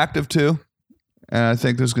interactive too. And I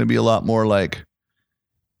think there's going to be a lot more like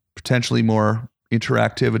potentially more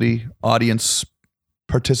interactivity, audience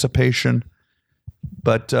participation,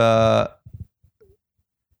 but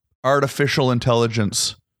artificial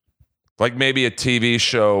intelligence. Like maybe a TV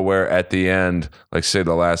show where at the end, like say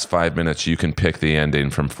the last 5 minutes, you can pick the ending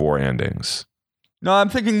from 4 endings. No, I'm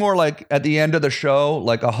thinking more like at the end of the show,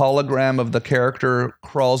 like a hologram of the character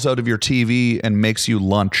crawls out of your TV and makes you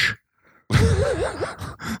lunch.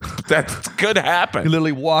 That could happen. He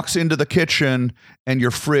literally walks into the kitchen and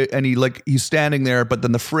your fridge, and he's standing there, but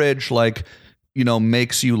then the fridge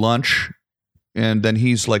makes you lunch, and then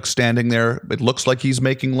he's like standing there. It looks like he's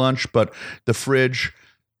making lunch, but the fridge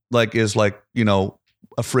is a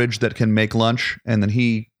fridge that can make lunch, and then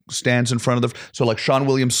he stands in front of so Sean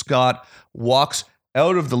William Scott walks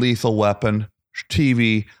out of the Lethal Weapon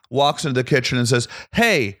TV, walks into the kitchen and says,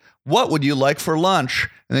 "Hey, what would you like for lunch?"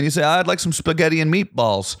 And then you say, "I'd like some spaghetti and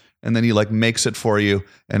meatballs." And then he makes it for you,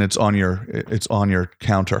 and it's on your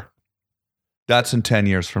counter. That's in 10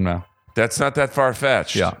 years from now. That's not that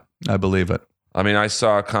far-fetched. Yeah, I believe it. I mean, I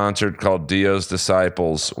saw a concert called Dio's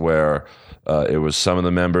Disciples where it was some of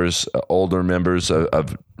the members, older members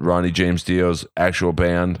of Ronnie James Dio's actual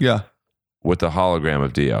band. Yeah. With the hologram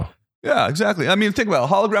of Dio. Yeah, exactly. I mean, think about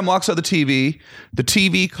it. Hologram walks out of the TV. The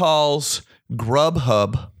TV calls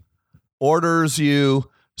Grubhub, orders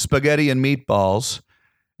you spaghetti and meatballs.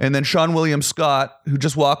 And then Sean William Scott, who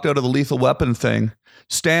just walked out of the Lethal Weapon thing,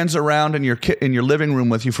 stands around in your living room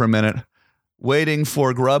with you for a minute, waiting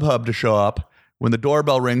for Grubhub to show up. When the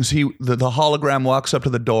doorbell rings, the hologram walks up to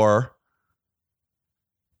the door.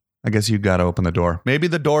 I guess you've got to open the door. Maybe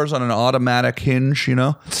the door's on an automatic hinge,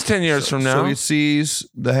 It's 10 years from now. So he sees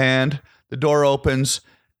the hand. The door opens.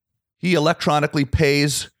 He electronically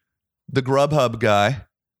pays the Grubhub guy,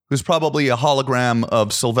 who's probably a hologram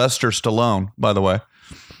of Sylvester Stallone, by the way.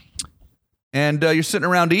 And you're sitting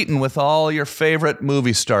around eating with all your favorite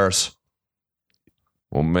movie stars.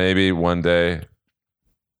 Well, maybe one day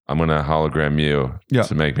I'm going to hologram you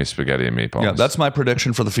to make me spaghetti and meatballs. Yeah, that's my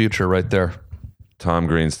prediction for the future right there. Tom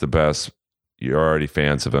Green's the best. You're already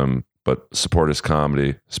fans of him, but support his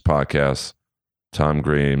comedy, his podcast. Tom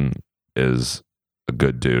Green is a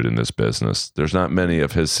good dude in this business. There's not many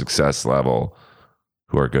of his success level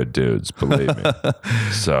who are good dudes, believe me.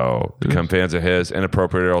 So become fans of his.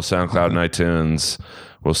 Inappropriate Earl, SoundCloud, and iTunes.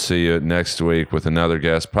 We'll see you next week with another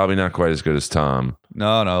guest. Probably not quite as good as Tom.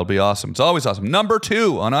 No, it'll be awesome. It's always awesome. Number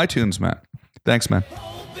 2 on iTunes, man. Thanks, man.